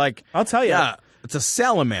less, it's like... I'll tell you. Yeah. It's a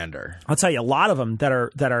salamander. I'll tell you, a lot of them that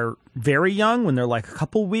are very young, when they're like a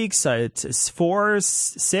couple weeks, it's 4,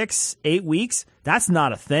 6, 8 weeks. That's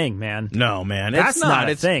not a thing, man. No, man, that's it's not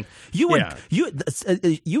a thing. You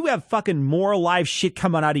have fucking more live shit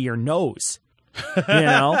coming out of your nose. You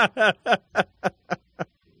know.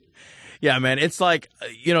 Yeah, man. It's like,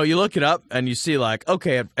 you know, you look it up and you see like,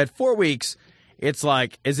 okay, at 4 weeks, it's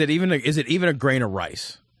like, is it even a grain of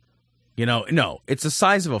rice? You know, no, it's the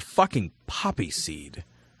size of a fucking poppy seed.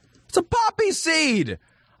 It's a poppy seed.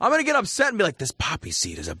 I'm going to get upset and be like, this poppy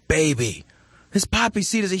seed is a baby. This poppy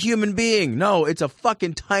seed is a human being. No, it's a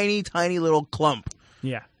fucking tiny, tiny little clump.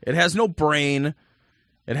 Yeah. It has no brain.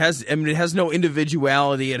 It has no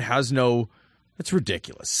individuality. It has no, it's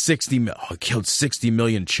ridiculous. It killed 60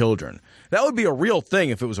 million children. That would be a real thing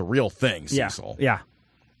if it was a real thing, Cecil. Yeah.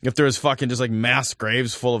 If there was fucking just like mass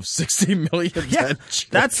graves full of 60 million dead children.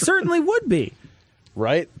 That certainly would be.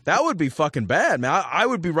 Right? That would be fucking bad, man. I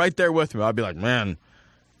would be right there with him. I'd be like, man,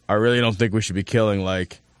 I really don't think we should be killing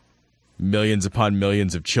like millions upon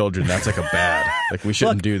millions of children. That's like a bad. Like we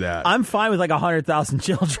shouldn't do that. I'm fine with like 100,000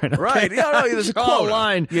 children. Okay? Right? Yeah, no, there's a draw a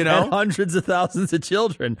line, you know, and hundreds of thousands of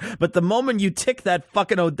children. But the moment you tick that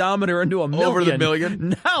fucking odometer into a million, over the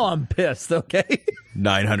million, now I'm pissed. Okay.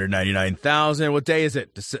 999,000. What day is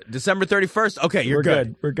it? December 31st. Okay, We're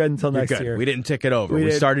good. We're good until next year. We didn't tick it over.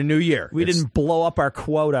 We start a new year. We didn't blow up our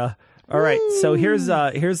quota. All right, so here's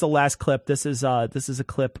the last clip. This is a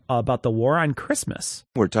clip about the war on Christmas.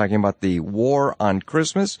 We're talking about the war on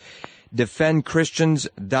Christmas.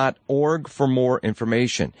 DefendChristians.org for more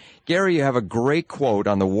information. Gary, you have a great quote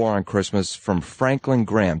on the war on Christmas from Franklin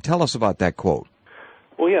Graham. Tell us about that quote.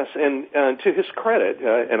 Well, yes, and to his credit,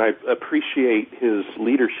 and I appreciate his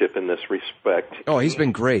leadership in this respect. Oh, he's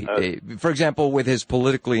been great. For example, with his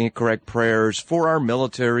politically incorrect prayers for our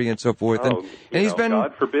military and so forth. And he's been,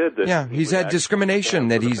 God forbid that. Yeah, he's had discrimination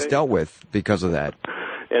that he's dealt with because of that.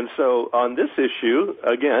 And so on this issue,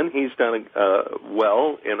 again, he's done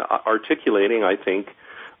well in articulating, I think,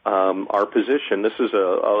 our position. This is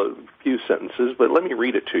a few sentences, but let me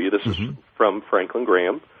read it to you. This is from Franklin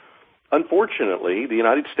Graham. Unfortunately, the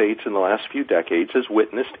United States in the last few decades has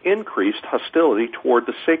witnessed increased hostility toward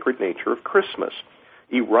the sacred nature of Christmas,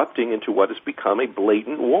 erupting into what has become a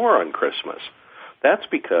blatant war on Christmas. That's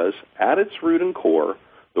because, at its root and core,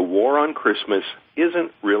 the war on Christmas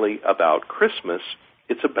isn't really about Christmas,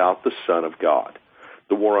 it's about the Son of God.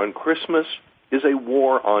 The war on Christmas is a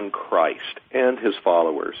war on Christ and his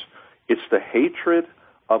followers. It's the hatred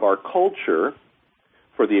of our culture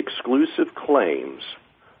for the exclusive claims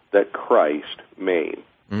that Christ made.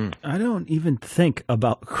 I don't even think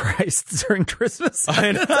about Christ during Christmas.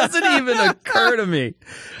 It doesn't even occur to me.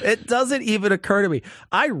 It doesn't even occur to me.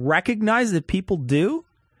 I recognize that people do,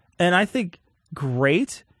 and I think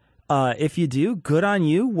great. If you do, good on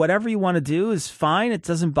you. Whatever you want to do is fine. It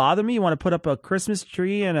doesn't bother me. You want to put up a Christmas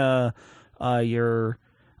tree and your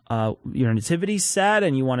nativity set,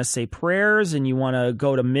 and you want to say prayers, and you want to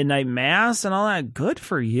go to midnight mass and all that. Good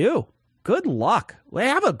for you. Good luck.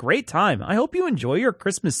 Have a great time. I hope you enjoy your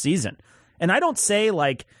Christmas season. And I don't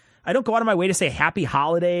go out of my way to say happy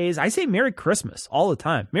holidays. I say Merry Christmas all the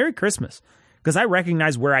time. Merry Christmas. Because I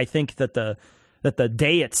recognize where I think that the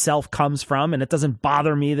day itself comes from, and it doesn't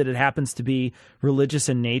bother me that it happens to be religious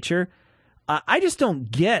in nature. I just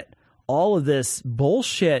don't get all of this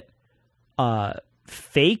bullshit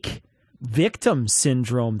fake victim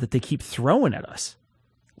syndrome that they keep throwing at us.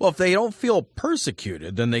 Well, if they don't feel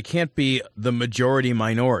persecuted, then they can't be the majority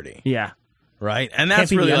minority. Yeah. Right? And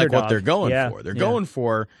that's really like what they're going for. They're going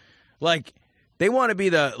for, like, they want to be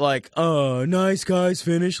the, like, oh, nice guys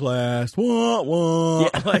finish last. Wah, wah.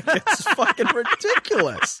 Yeah. Like, it's fucking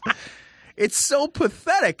ridiculous. It's so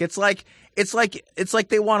pathetic. It's like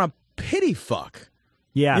they want a pity fuck.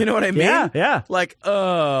 Yeah. You know what I mean? Yeah. Like,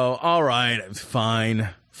 oh, all right, fine.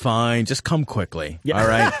 Just come quickly. Yeah. All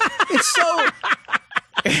right?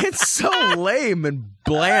 It's so lame and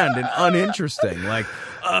bland and uninteresting. Like,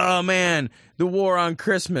 oh man, the war on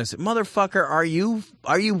Christmas. Motherfucker, are you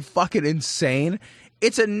fucking insane?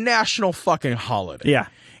 It's a national fucking holiday. Yeah.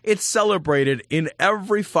 It's celebrated in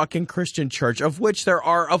every fucking Christian church, of which there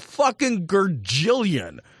are a fucking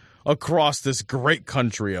gajillion across this great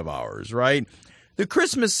country of ours, right? The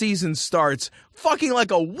Christmas season starts fucking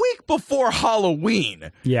like a week before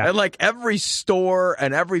Halloween. Yeah. And like every store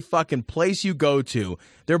and every fucking place you go to,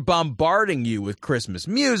 they're bombarding you with Christmas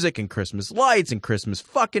music and Christmas lights and Christmas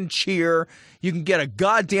fucking cheer. You can get a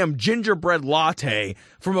goddamn gingerbread latte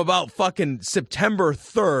from about fucking September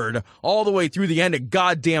 3rd all the way through the end of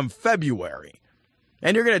goddamn February.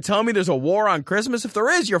 And you're going to tell me there's a war on Christmas? If there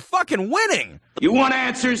is, you're fucking winning. You want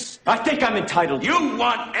answers? I think I'm entitled. You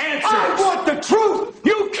want answers? I want the truth.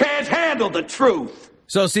 You can't handle the truth.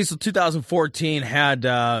 So Cecil, 2014 had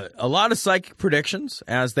a lot of psychic predictions,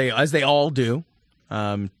 as they all do.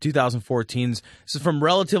 2014's. This is from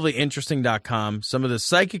relativelyinteresting.com. Some of the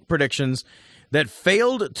psychic predictions that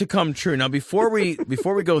failed to come true. Now, before we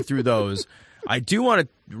go through those, I do want to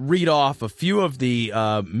read off a few of the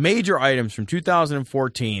major items from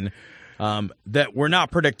 2014 that were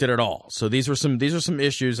not predicted at all. So these are some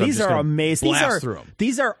issues. These are amazing.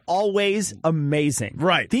 These are always amazing.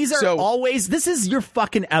 Right. These are always. This is your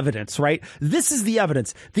fucking evidence, right? This is the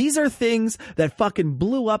evidence. These are things that fucking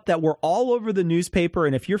blew up, that were all over the newspaper.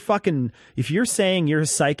 And if you're saying you're a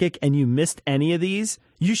psychic and you missed any of these,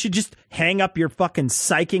 you should just hang up your fucking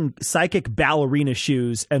psychic ballerina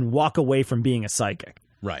shoes and walk away from being a psychic.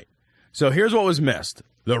 Right. So here's what was missed: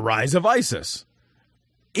 the rise of ISIS,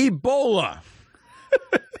 Ebola,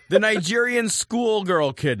 the Nigerian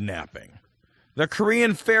schoolgirl kidnapping, the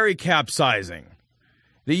Korean ferry capsizing,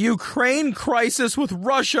 the Ukraine crisis with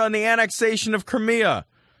Russia and the annexation of Crimea,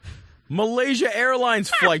 Malaysia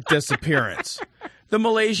Airlines flight disappearance, the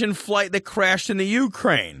Malaysian flight that crashed in the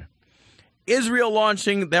Ukraine, Israel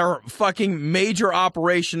launching their fucking major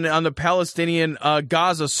operation on the Palestinian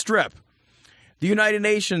Gaza Strip, the United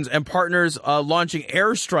Nations and partners launching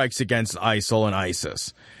airstrikes against ISIL and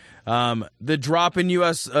ISIS, the drop in in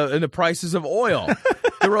the prices of oil,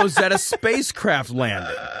 the Rosetta spacecraft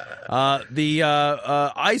landing, the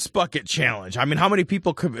ice bucket challenge. I mean, how many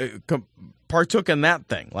people partook in that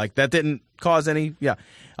thing? Like, that didn't cause any. Yeah,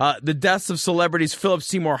 the deaths of celebrities Philip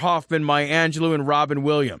Seymour Hoffman, Maya Angelou, and Robin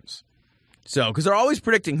Williams. So, because they're always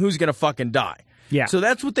predicting who's going to fucking die. Yeah. So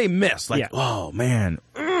that's what they missed. Like, oh, man,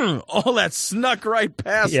 all that snuck right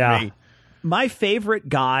past me. My favorite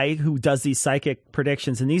guy who does these psychic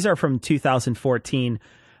predictions, and these are from 2014,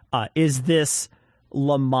 is this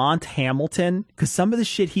Lamont Hamilton. Because some of the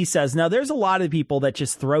shit he says, now there's a lot of people that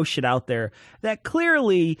just throw shit out there that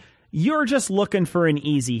clearly you're just looking for an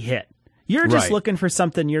easy hit. You're just looking for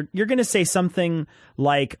something. You're going to say something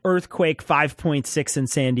like earthquake 5.6 in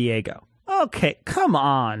San Diego. Okay, come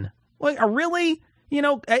on. Like, really? You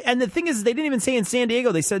know, and the thing is, they didn't even say in San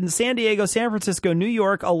Diego. They said in San Diego, San Francisco, New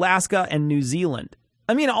York, Alaska, and New Zealand.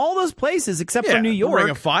 I mean, all those places except for New York. Ring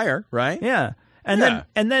of fire, right? Yeah. And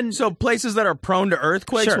then so places that are prone to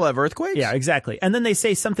earthquakes will have earthquakes? Yeah, exactly. And then they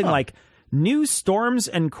say something like new storms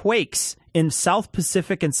and quakes in South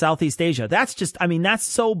Pacific and Southeast Asia. That's just, I mean, that's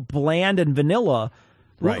so bland and vanilla.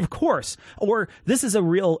 Well, of course. Or this is a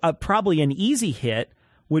real, probably an easy hit,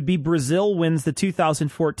 would be Brazil wins the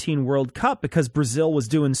 2014 World Cup because Brazil was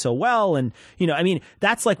doing so well. And, you know, I mean,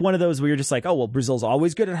 that's like one of those where you're just like, oh, well, Brazil's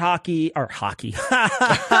always good at hockey. You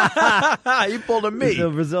pulled a me.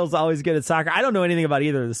 So Brazil's always good at soccer. I don't know anything about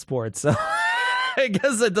either of the sports, so I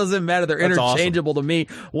guess it doesn't matter. They're interchangeable to me.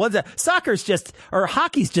 Soccer's just, or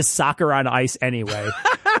hockey's just soccer on ice anyway.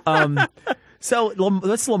 So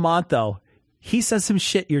let's Lamont, though. He says some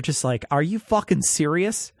shit. You're just like, are you fucking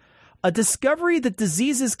serious? A discovery that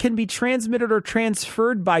diseases can be transmitted or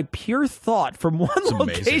transferred by pure thought from one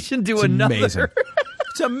location to another. Amazing.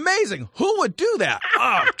 It's amazing. Who would do that?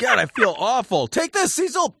 Oh, God, I feel awful. Take this,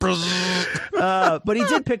 Cecil. But he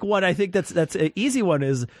did pick one. I think that's an easy one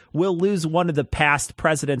is we'll lose one of the past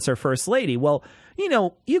presidents or first lady. Well, you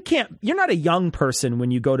know, you're not a young person when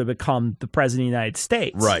you go to become the president of the United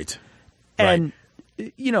States. Right. And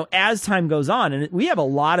you know, as time goes on, and we have a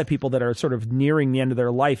lot of people that are sort of nearing the end of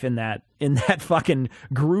their life in that fucking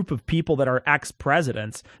group of people that are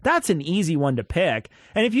ex-presidents, that's an easy one to pick.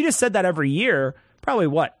 And if you just said that every year, probably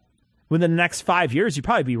within the next 5 years, you'd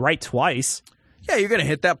probably be right twice. Yeah, you're going to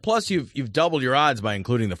hit that. Plus, you've doubled your odds by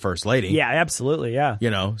including the first lady. Yeah, absolutely. Yeah. You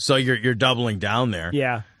know, so you're doubling down there.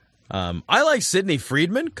 Yeah. I like Sidney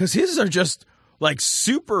Friedman because his are just like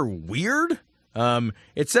super weird.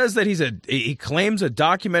 It says that he claims a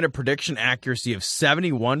documented prediction accuracy of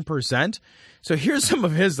 71%. So here's some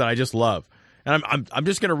of his that I just love. And I'm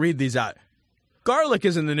just going to read these out. Garlic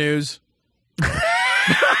is in the news.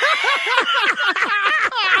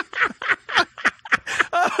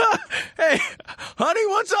 Hey, honey,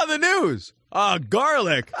 what's on the news?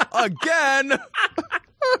 Garlic again.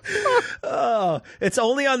 Oh, it's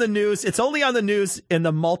only on the news. It's only on the news in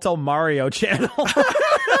the Multo Mario channel.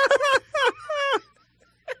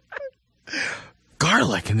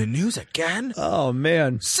 Garlic in the news again? Oh,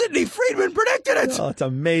 man. Sidney Friedman predicted it. Oh, it's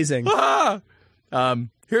amazing. Here's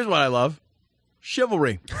what I love.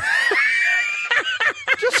 Chivalry.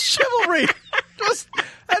 Just chivalry.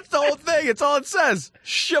 That's the whole thing. thing. It's all it says.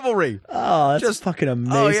 Chivalry. Oh, that's just fucking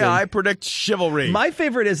amazing. Oh yeah, I predict chivalry. My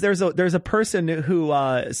favorite is there's a person who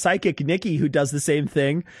Psychic Nikki who does the same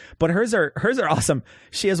thing, but hers are awesome.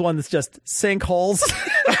 She has one that's just sinkholes.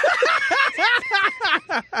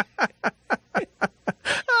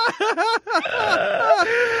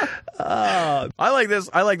 I like this.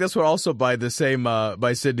 I like this one also by the same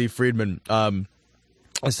by Sidney Friedman.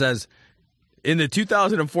 It says, in the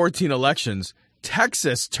 2014 elections,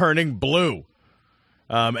 Texas turning blue.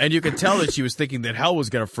 And you could tell that she was thinking that hell was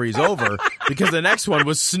going to freeze over because the next one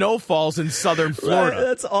was snowfalls in southern Florida. Right,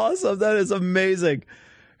 that's awesome. That is amazing.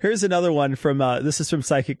 Here's another one from this is from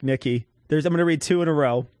Psychic Nikki. I'm going to read 2 in a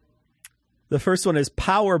row. The first one is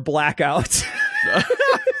power blackout.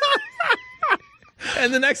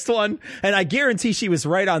 And the next one, and I guarantee she was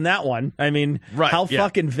right on that one. I mean, how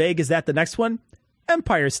fucking vague is that? The next one,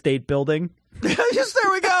 Empire State Building. Yes,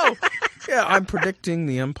 there we go. Yeah, I'm predicting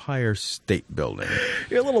the Empire State Building.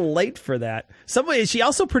 You're a little late for that. She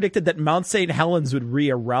also predicted that Mount St. Helens would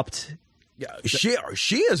re-erupt. Yeah,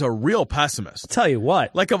 she is a real pessimist. I'll tell you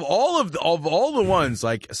what. Like of all the ones,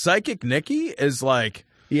 like Psychic Nikki is like,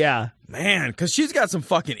 yeah, man, because she's got some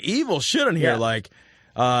fucking evil shit in here. Yeah. Like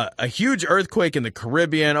a huge earthquake in the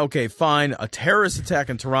Caribbean. Okay, fine. A terrorist attack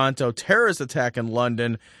in Toronto. Terrorist attack in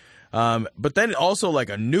London. But then also like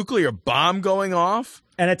a nuclear bomb going off.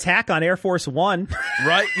 An attack on Air Force One.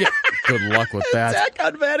 Right? Yeah. Good luck with that. Attack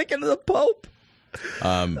on Vatican and the Pope.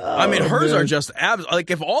 I mean, hers are just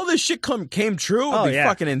like if all this shit came true, it would be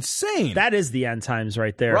fucking insane. That is the end times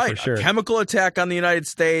right there, right? For sure. A chemical attack on the United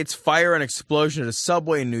States, fire and explosion at a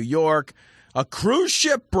subway in New York, a cruise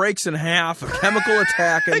ship breaks in half, a chemical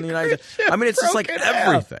attack in the United States. I mean, it's just like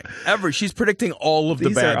everything. She's predicting all of the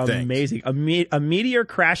bad things. Amazing. A meteor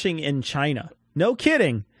crashing in China. No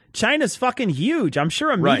kidding. China's fucking huge. I'm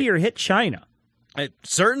sure a meteor hit China. It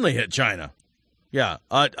certainly hit China. Yeah.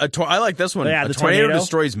 I like this one. Yeah, a the tornado tornado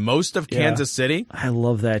destroys most of Kansas City. I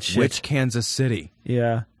love that shit. Which Kansas City?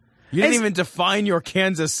 Yeah. You didn't even define your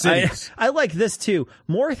Kansas cities. I like this, too.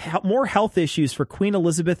 More health issues for Queen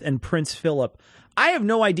Elizabeth and Prince Philip. I have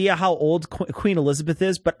no idea how old Queen Elizabeth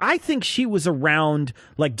is, but I think she was around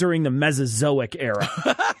like during the Mesozoic era.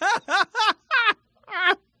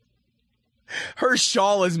 Her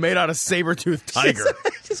shawl is made out of saber-toothed tiger.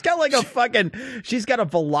 She's got like she's got a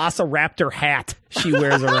Velociraptor hat she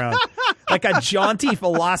wears around. Like a jaunty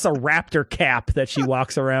Velociraptor cap that she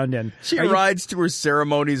walks around in. She rides to her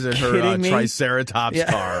ceremonies in her Triceratops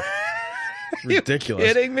car. Ridiculous. Are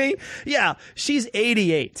you kidding me? Yeah, she's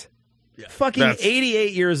 88. Yeah, fucking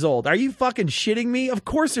 88 years old. Are you fucking shitting me? Of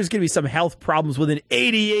course there's going to be some health problems with an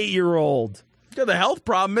 88-year-old. Yeah, the health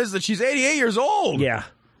problem is that she's 88 years old. Yeah.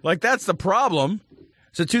 Like, that's the problem.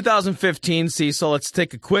 So 2015, Cecil, let's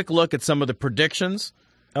take a quick look at some of the predictions.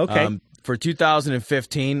 Okay. For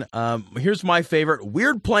 2015, here's my favorite.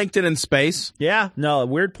 Weird plankton in space. Yeah, no,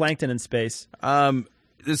 weird plankton in space. That's going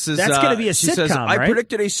to be a sitcom, says, right? I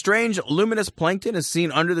predicted a strange luminous plankton is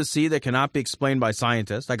seen under the sea that cannot be explained by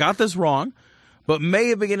scientists. I got this wrong, but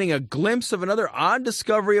may be getting a glimpse of another odd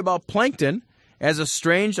discovery about plankton as a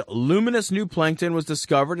strange luminous new plankton was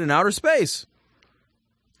discovered in outer space.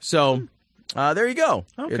 So, there you go.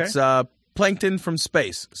 Okay. It's plankton from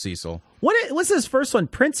space, Cecil. What's this first one?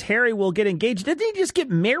 Prince Harry will get engaged. Didn't he just get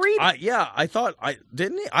married? Yeah, I thought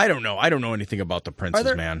didn't he? I don't know. I don't know anything about the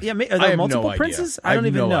princes, man. Yeah, are there multiple princes? I don't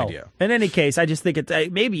even know. Idea. In any case, I just think it's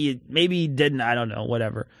maybe he didn't. I don't know.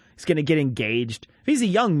 Whatever. He's gonna get engaged. If he's a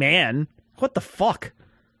young man, what the fuck?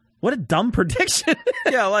 What a dumb prediction.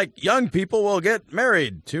 Yeah, like young people will get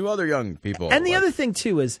married to other young people. And the other thing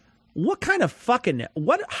too is, what kind of fucking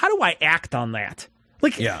how do I act on that?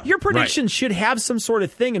 Like, your predictions should have some sort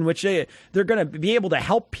of thing in which they're going to be able to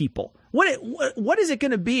help people. What is it going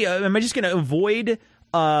to be? Am I just going to avoid?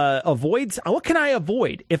 What can I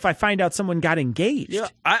avoid if I find out someone got engaged? Yeah,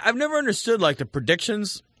 I've never understood like the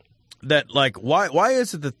predictions that like why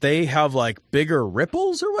is it that they have like bigger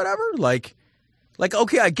ripples or whatever? Like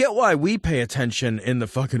okay, I get why we pay attention in the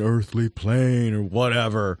fucking earthly plane or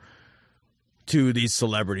whatever to these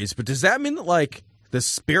celebrities, but does that mean that like the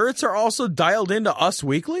spirits are also dialed into us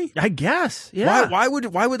weekly? I guess. Yeah. Why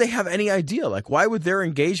would they have any idea? Like, why would their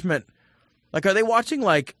engagement? Like, are they watching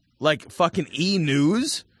like fucking E!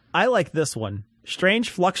 News? I like this one. Strange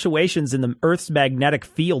fluctuations in the Earth's magnetic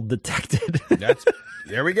field detected.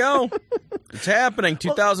 There we go. It's happening.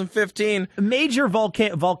 2015. Major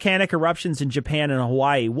volcanic eruptions in Japan and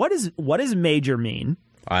Hawaii. What does major mean?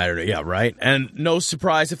 I don't know. Yeah, right. And no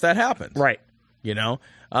surprise if that happens. Right. You know,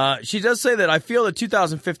 she does say that I feel that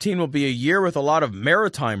 2015 will be a year with a lot of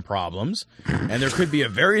maritime problems, and there could be a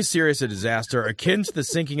very serious disaster akin to the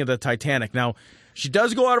sinking of the Titanic. Now, she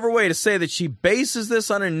does go out of her way to say that she bases this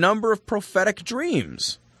on a number of prophetic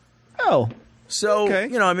dreams. Oh, so okay.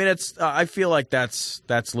 You know, I mean, it's. I feel like that's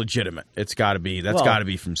legitimate. It's got to be. That's got to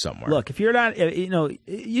be from somewhere. Look, if you're not, you know,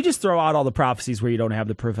 you just throw out all the prophecies where you don't have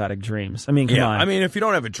the prophetic dreams. I mean, come on. I mean, if you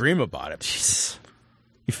don't have a dream about it. Jeez.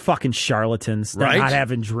 You fucking charlatans. They're Right? not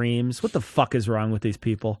having dreams. What the fuck is wrong with these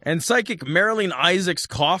people? And psychic Marilyn Isaacs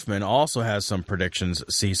Kaufman also has some predictions,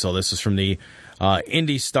 Cecil. This is from the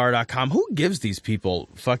IndyStar.com. Who gives these people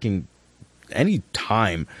fucking any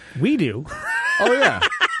time? We do. Oh, yeah.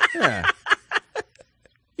 Yeah.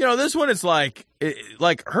 You know, this one is like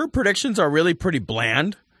her predictions are really pretty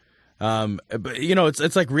bland. But, you know,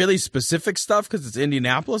 it's like really specific stuff because it's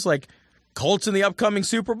Indianapolis. Like, Colts in the upcoming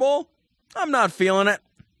Super Bowl? I'm not feeling it.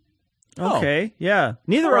 Okay, yeah.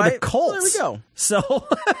 Neither are the Colts. Well, there we go. So,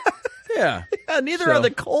 yeah. Neither are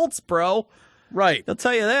the Colts, bro. Right. They'll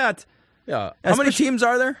tell you that. Yeah. How many teams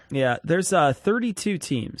are there? Yeah, there's 32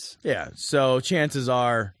 teams. Yeah, so chances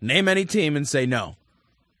are, name any team and say no.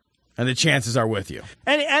 And the chances are with you.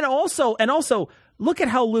 And also, look at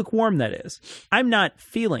how lukewarm that is. I'm not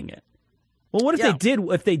feeling it. Well, what if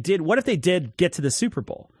they did get to the Super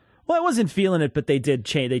Bowl? Well, I wasn't feeling it, but they did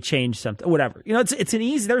change. They changed something, whatever. You know,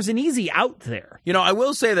 there's an easy out there. You know, I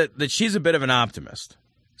will say that she's a bit of an optimist.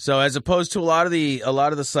 So as opposed to a lot of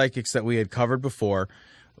the psychics that we had covered before,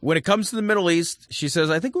 when it comes to the Middle East, she says,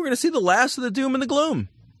 I think we're going to see the last of the doom and the gloom.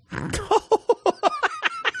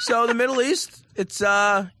 So the Middle East, it's it's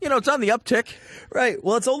on the uptick. Right.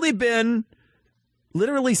 Well, it's only been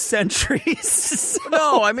literally centuries.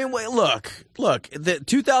 No, I mean, wait, look. The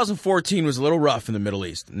 2014 was a little rough in the Middle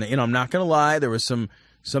East. You know, I'm not going to lie. There was some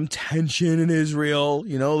tension in Israel.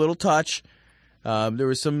 You know, a little touch. There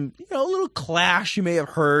was some, a little clash you may have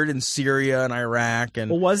heard in Syria and Iraq. And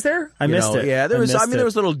well, was there? I missed it. Yeah, there was. I mean, there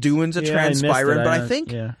was little doings that transpired, but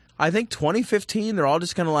I think 2015, they're all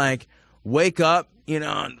just going to like wake up,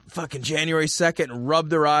 on fucking January 2nd and rub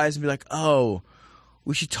their eyes and be like, oh,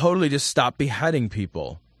 we should totally just stop beheading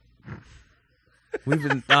people.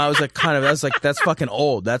 That's fucking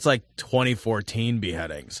old. That's like 2014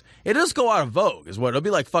 beheadings. It does go out of vogue, is what it'll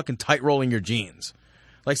be like. Fucking tight rolling your jeans.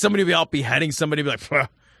 Like somebody will be out beheading somebody, be like,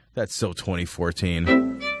 that's so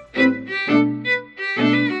 2014.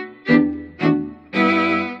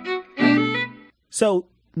 So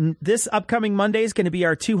this upcoming Monday is going to be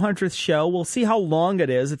our 200th show. We'll see how long it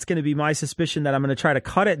is. It's going to be my suspicion that I'm going to try to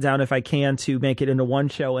cut it down if I can to make it into one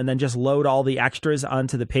show and then just load all the extras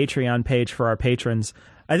onto the Patreon page for our patrons.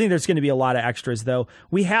 I think there's going to be a lot of extras, though.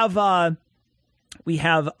 We have a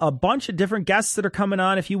bunch of different guests that are coming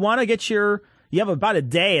on. If you want to get you have about a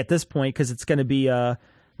day at this point because it's going to be we're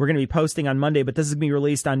going to be posting on Monday, but this is going to be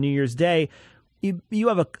released on New Year's Day. You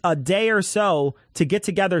have a day or so to get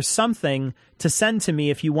together something to send to me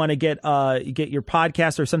if you want to get your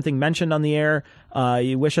podcast or something mentioned on the air.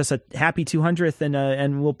 You wish us a happy 200th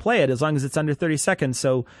and we'll play it as long as it's under 30 seconds.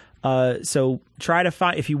 So try to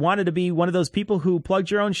find, if you wanted to be one of those people who plugged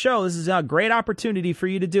your own show, this is a great opportunity for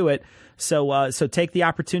you to do it. So take the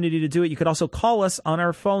opportunity to do it. You could also call us on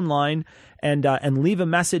our phone line and leave a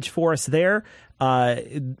message for us there.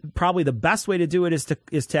 Probably the best way to do it is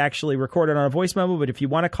to actually record it on a voice memo. But if you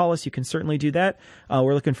want to call us, you can certainly do that.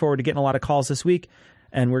 We're looking forward to getting a lot of calls this week.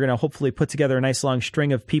 And we're going to hopefully put together a nice long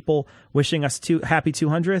string of people wishing us happy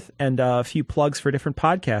 200th and a few plugs for different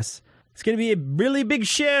podcasts. It's going to be a really big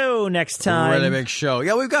show next time. Really big show.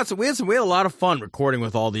 Yeah, we had a lot of fun recording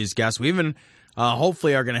with all these guests. We even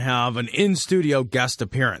hopefully are going to have an in-studio guest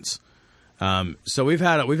appearance. So we've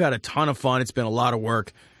had a ton of fun. It's been a lot of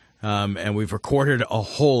work. And we've recorded a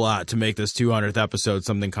whole lot to make this 200th episode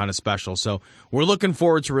something kind of special. So we're looking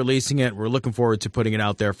forward to releasing it. We're looking forward to putting it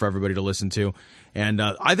out there for everybody to listen to. And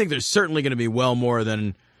I think there's certainly going to be well more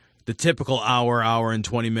than the typical hour and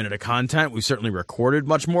 20 minute of content. We've certainly recorded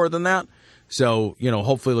much more than that. So,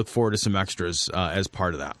 hopefully look forward to some extras as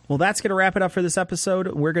part of that. Well, that's going to wrap it up for this episode.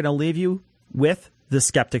 We're going to leave you with the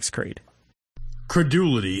Skeptic's Creed.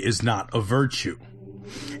 Credulity is not a virtue.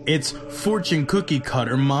 It's fortune cookie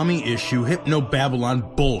cutter, mommy issue,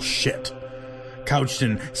 hypno-Babylon bullshit. Couched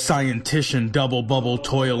in scientician, double bubble,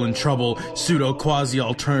 toil and trouble, pseudo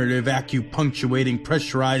quasi-alternative, acupunctuating,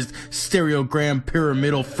 pressurized, stereogram,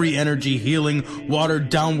 pyramidal, free energy healing, watered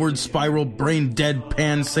downward spiral, brain dead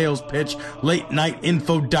pan sales pitch, late night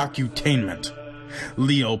info docutainment.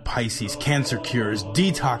 Leo, Pisces, cancer cures,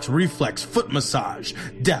 detox, reflex, foot massage,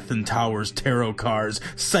 death and towers, tarot cards,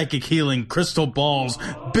 psychic healing, crystal balls,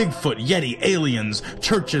 Bigfoot, Yeti, aliens,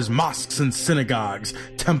 churches, mosques and synagogues,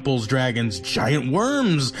 temples, dragons, giant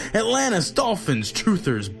worms, Atlantis, dolphins,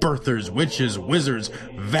 truthers, birthers, witches, wizards,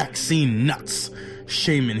 vaccine nuts,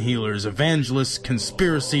 shaman healers, evangelists,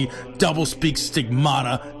 conspiracy, doublespeak,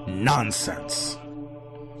 stigmata, nonsense.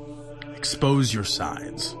 Expose your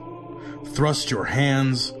sides. Thrust your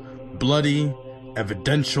hands, bloody,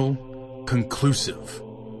 evidential, conclusive.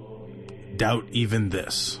 Doubt even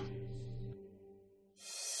this.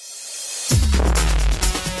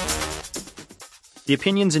 The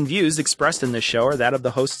opinions and views expressed in this show are that of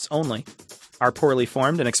the hosts only. Our poorly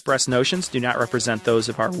formed and expressed notions do not represent those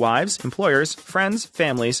of our wives, employers, friends,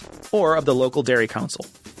 families, or of the local dairy council.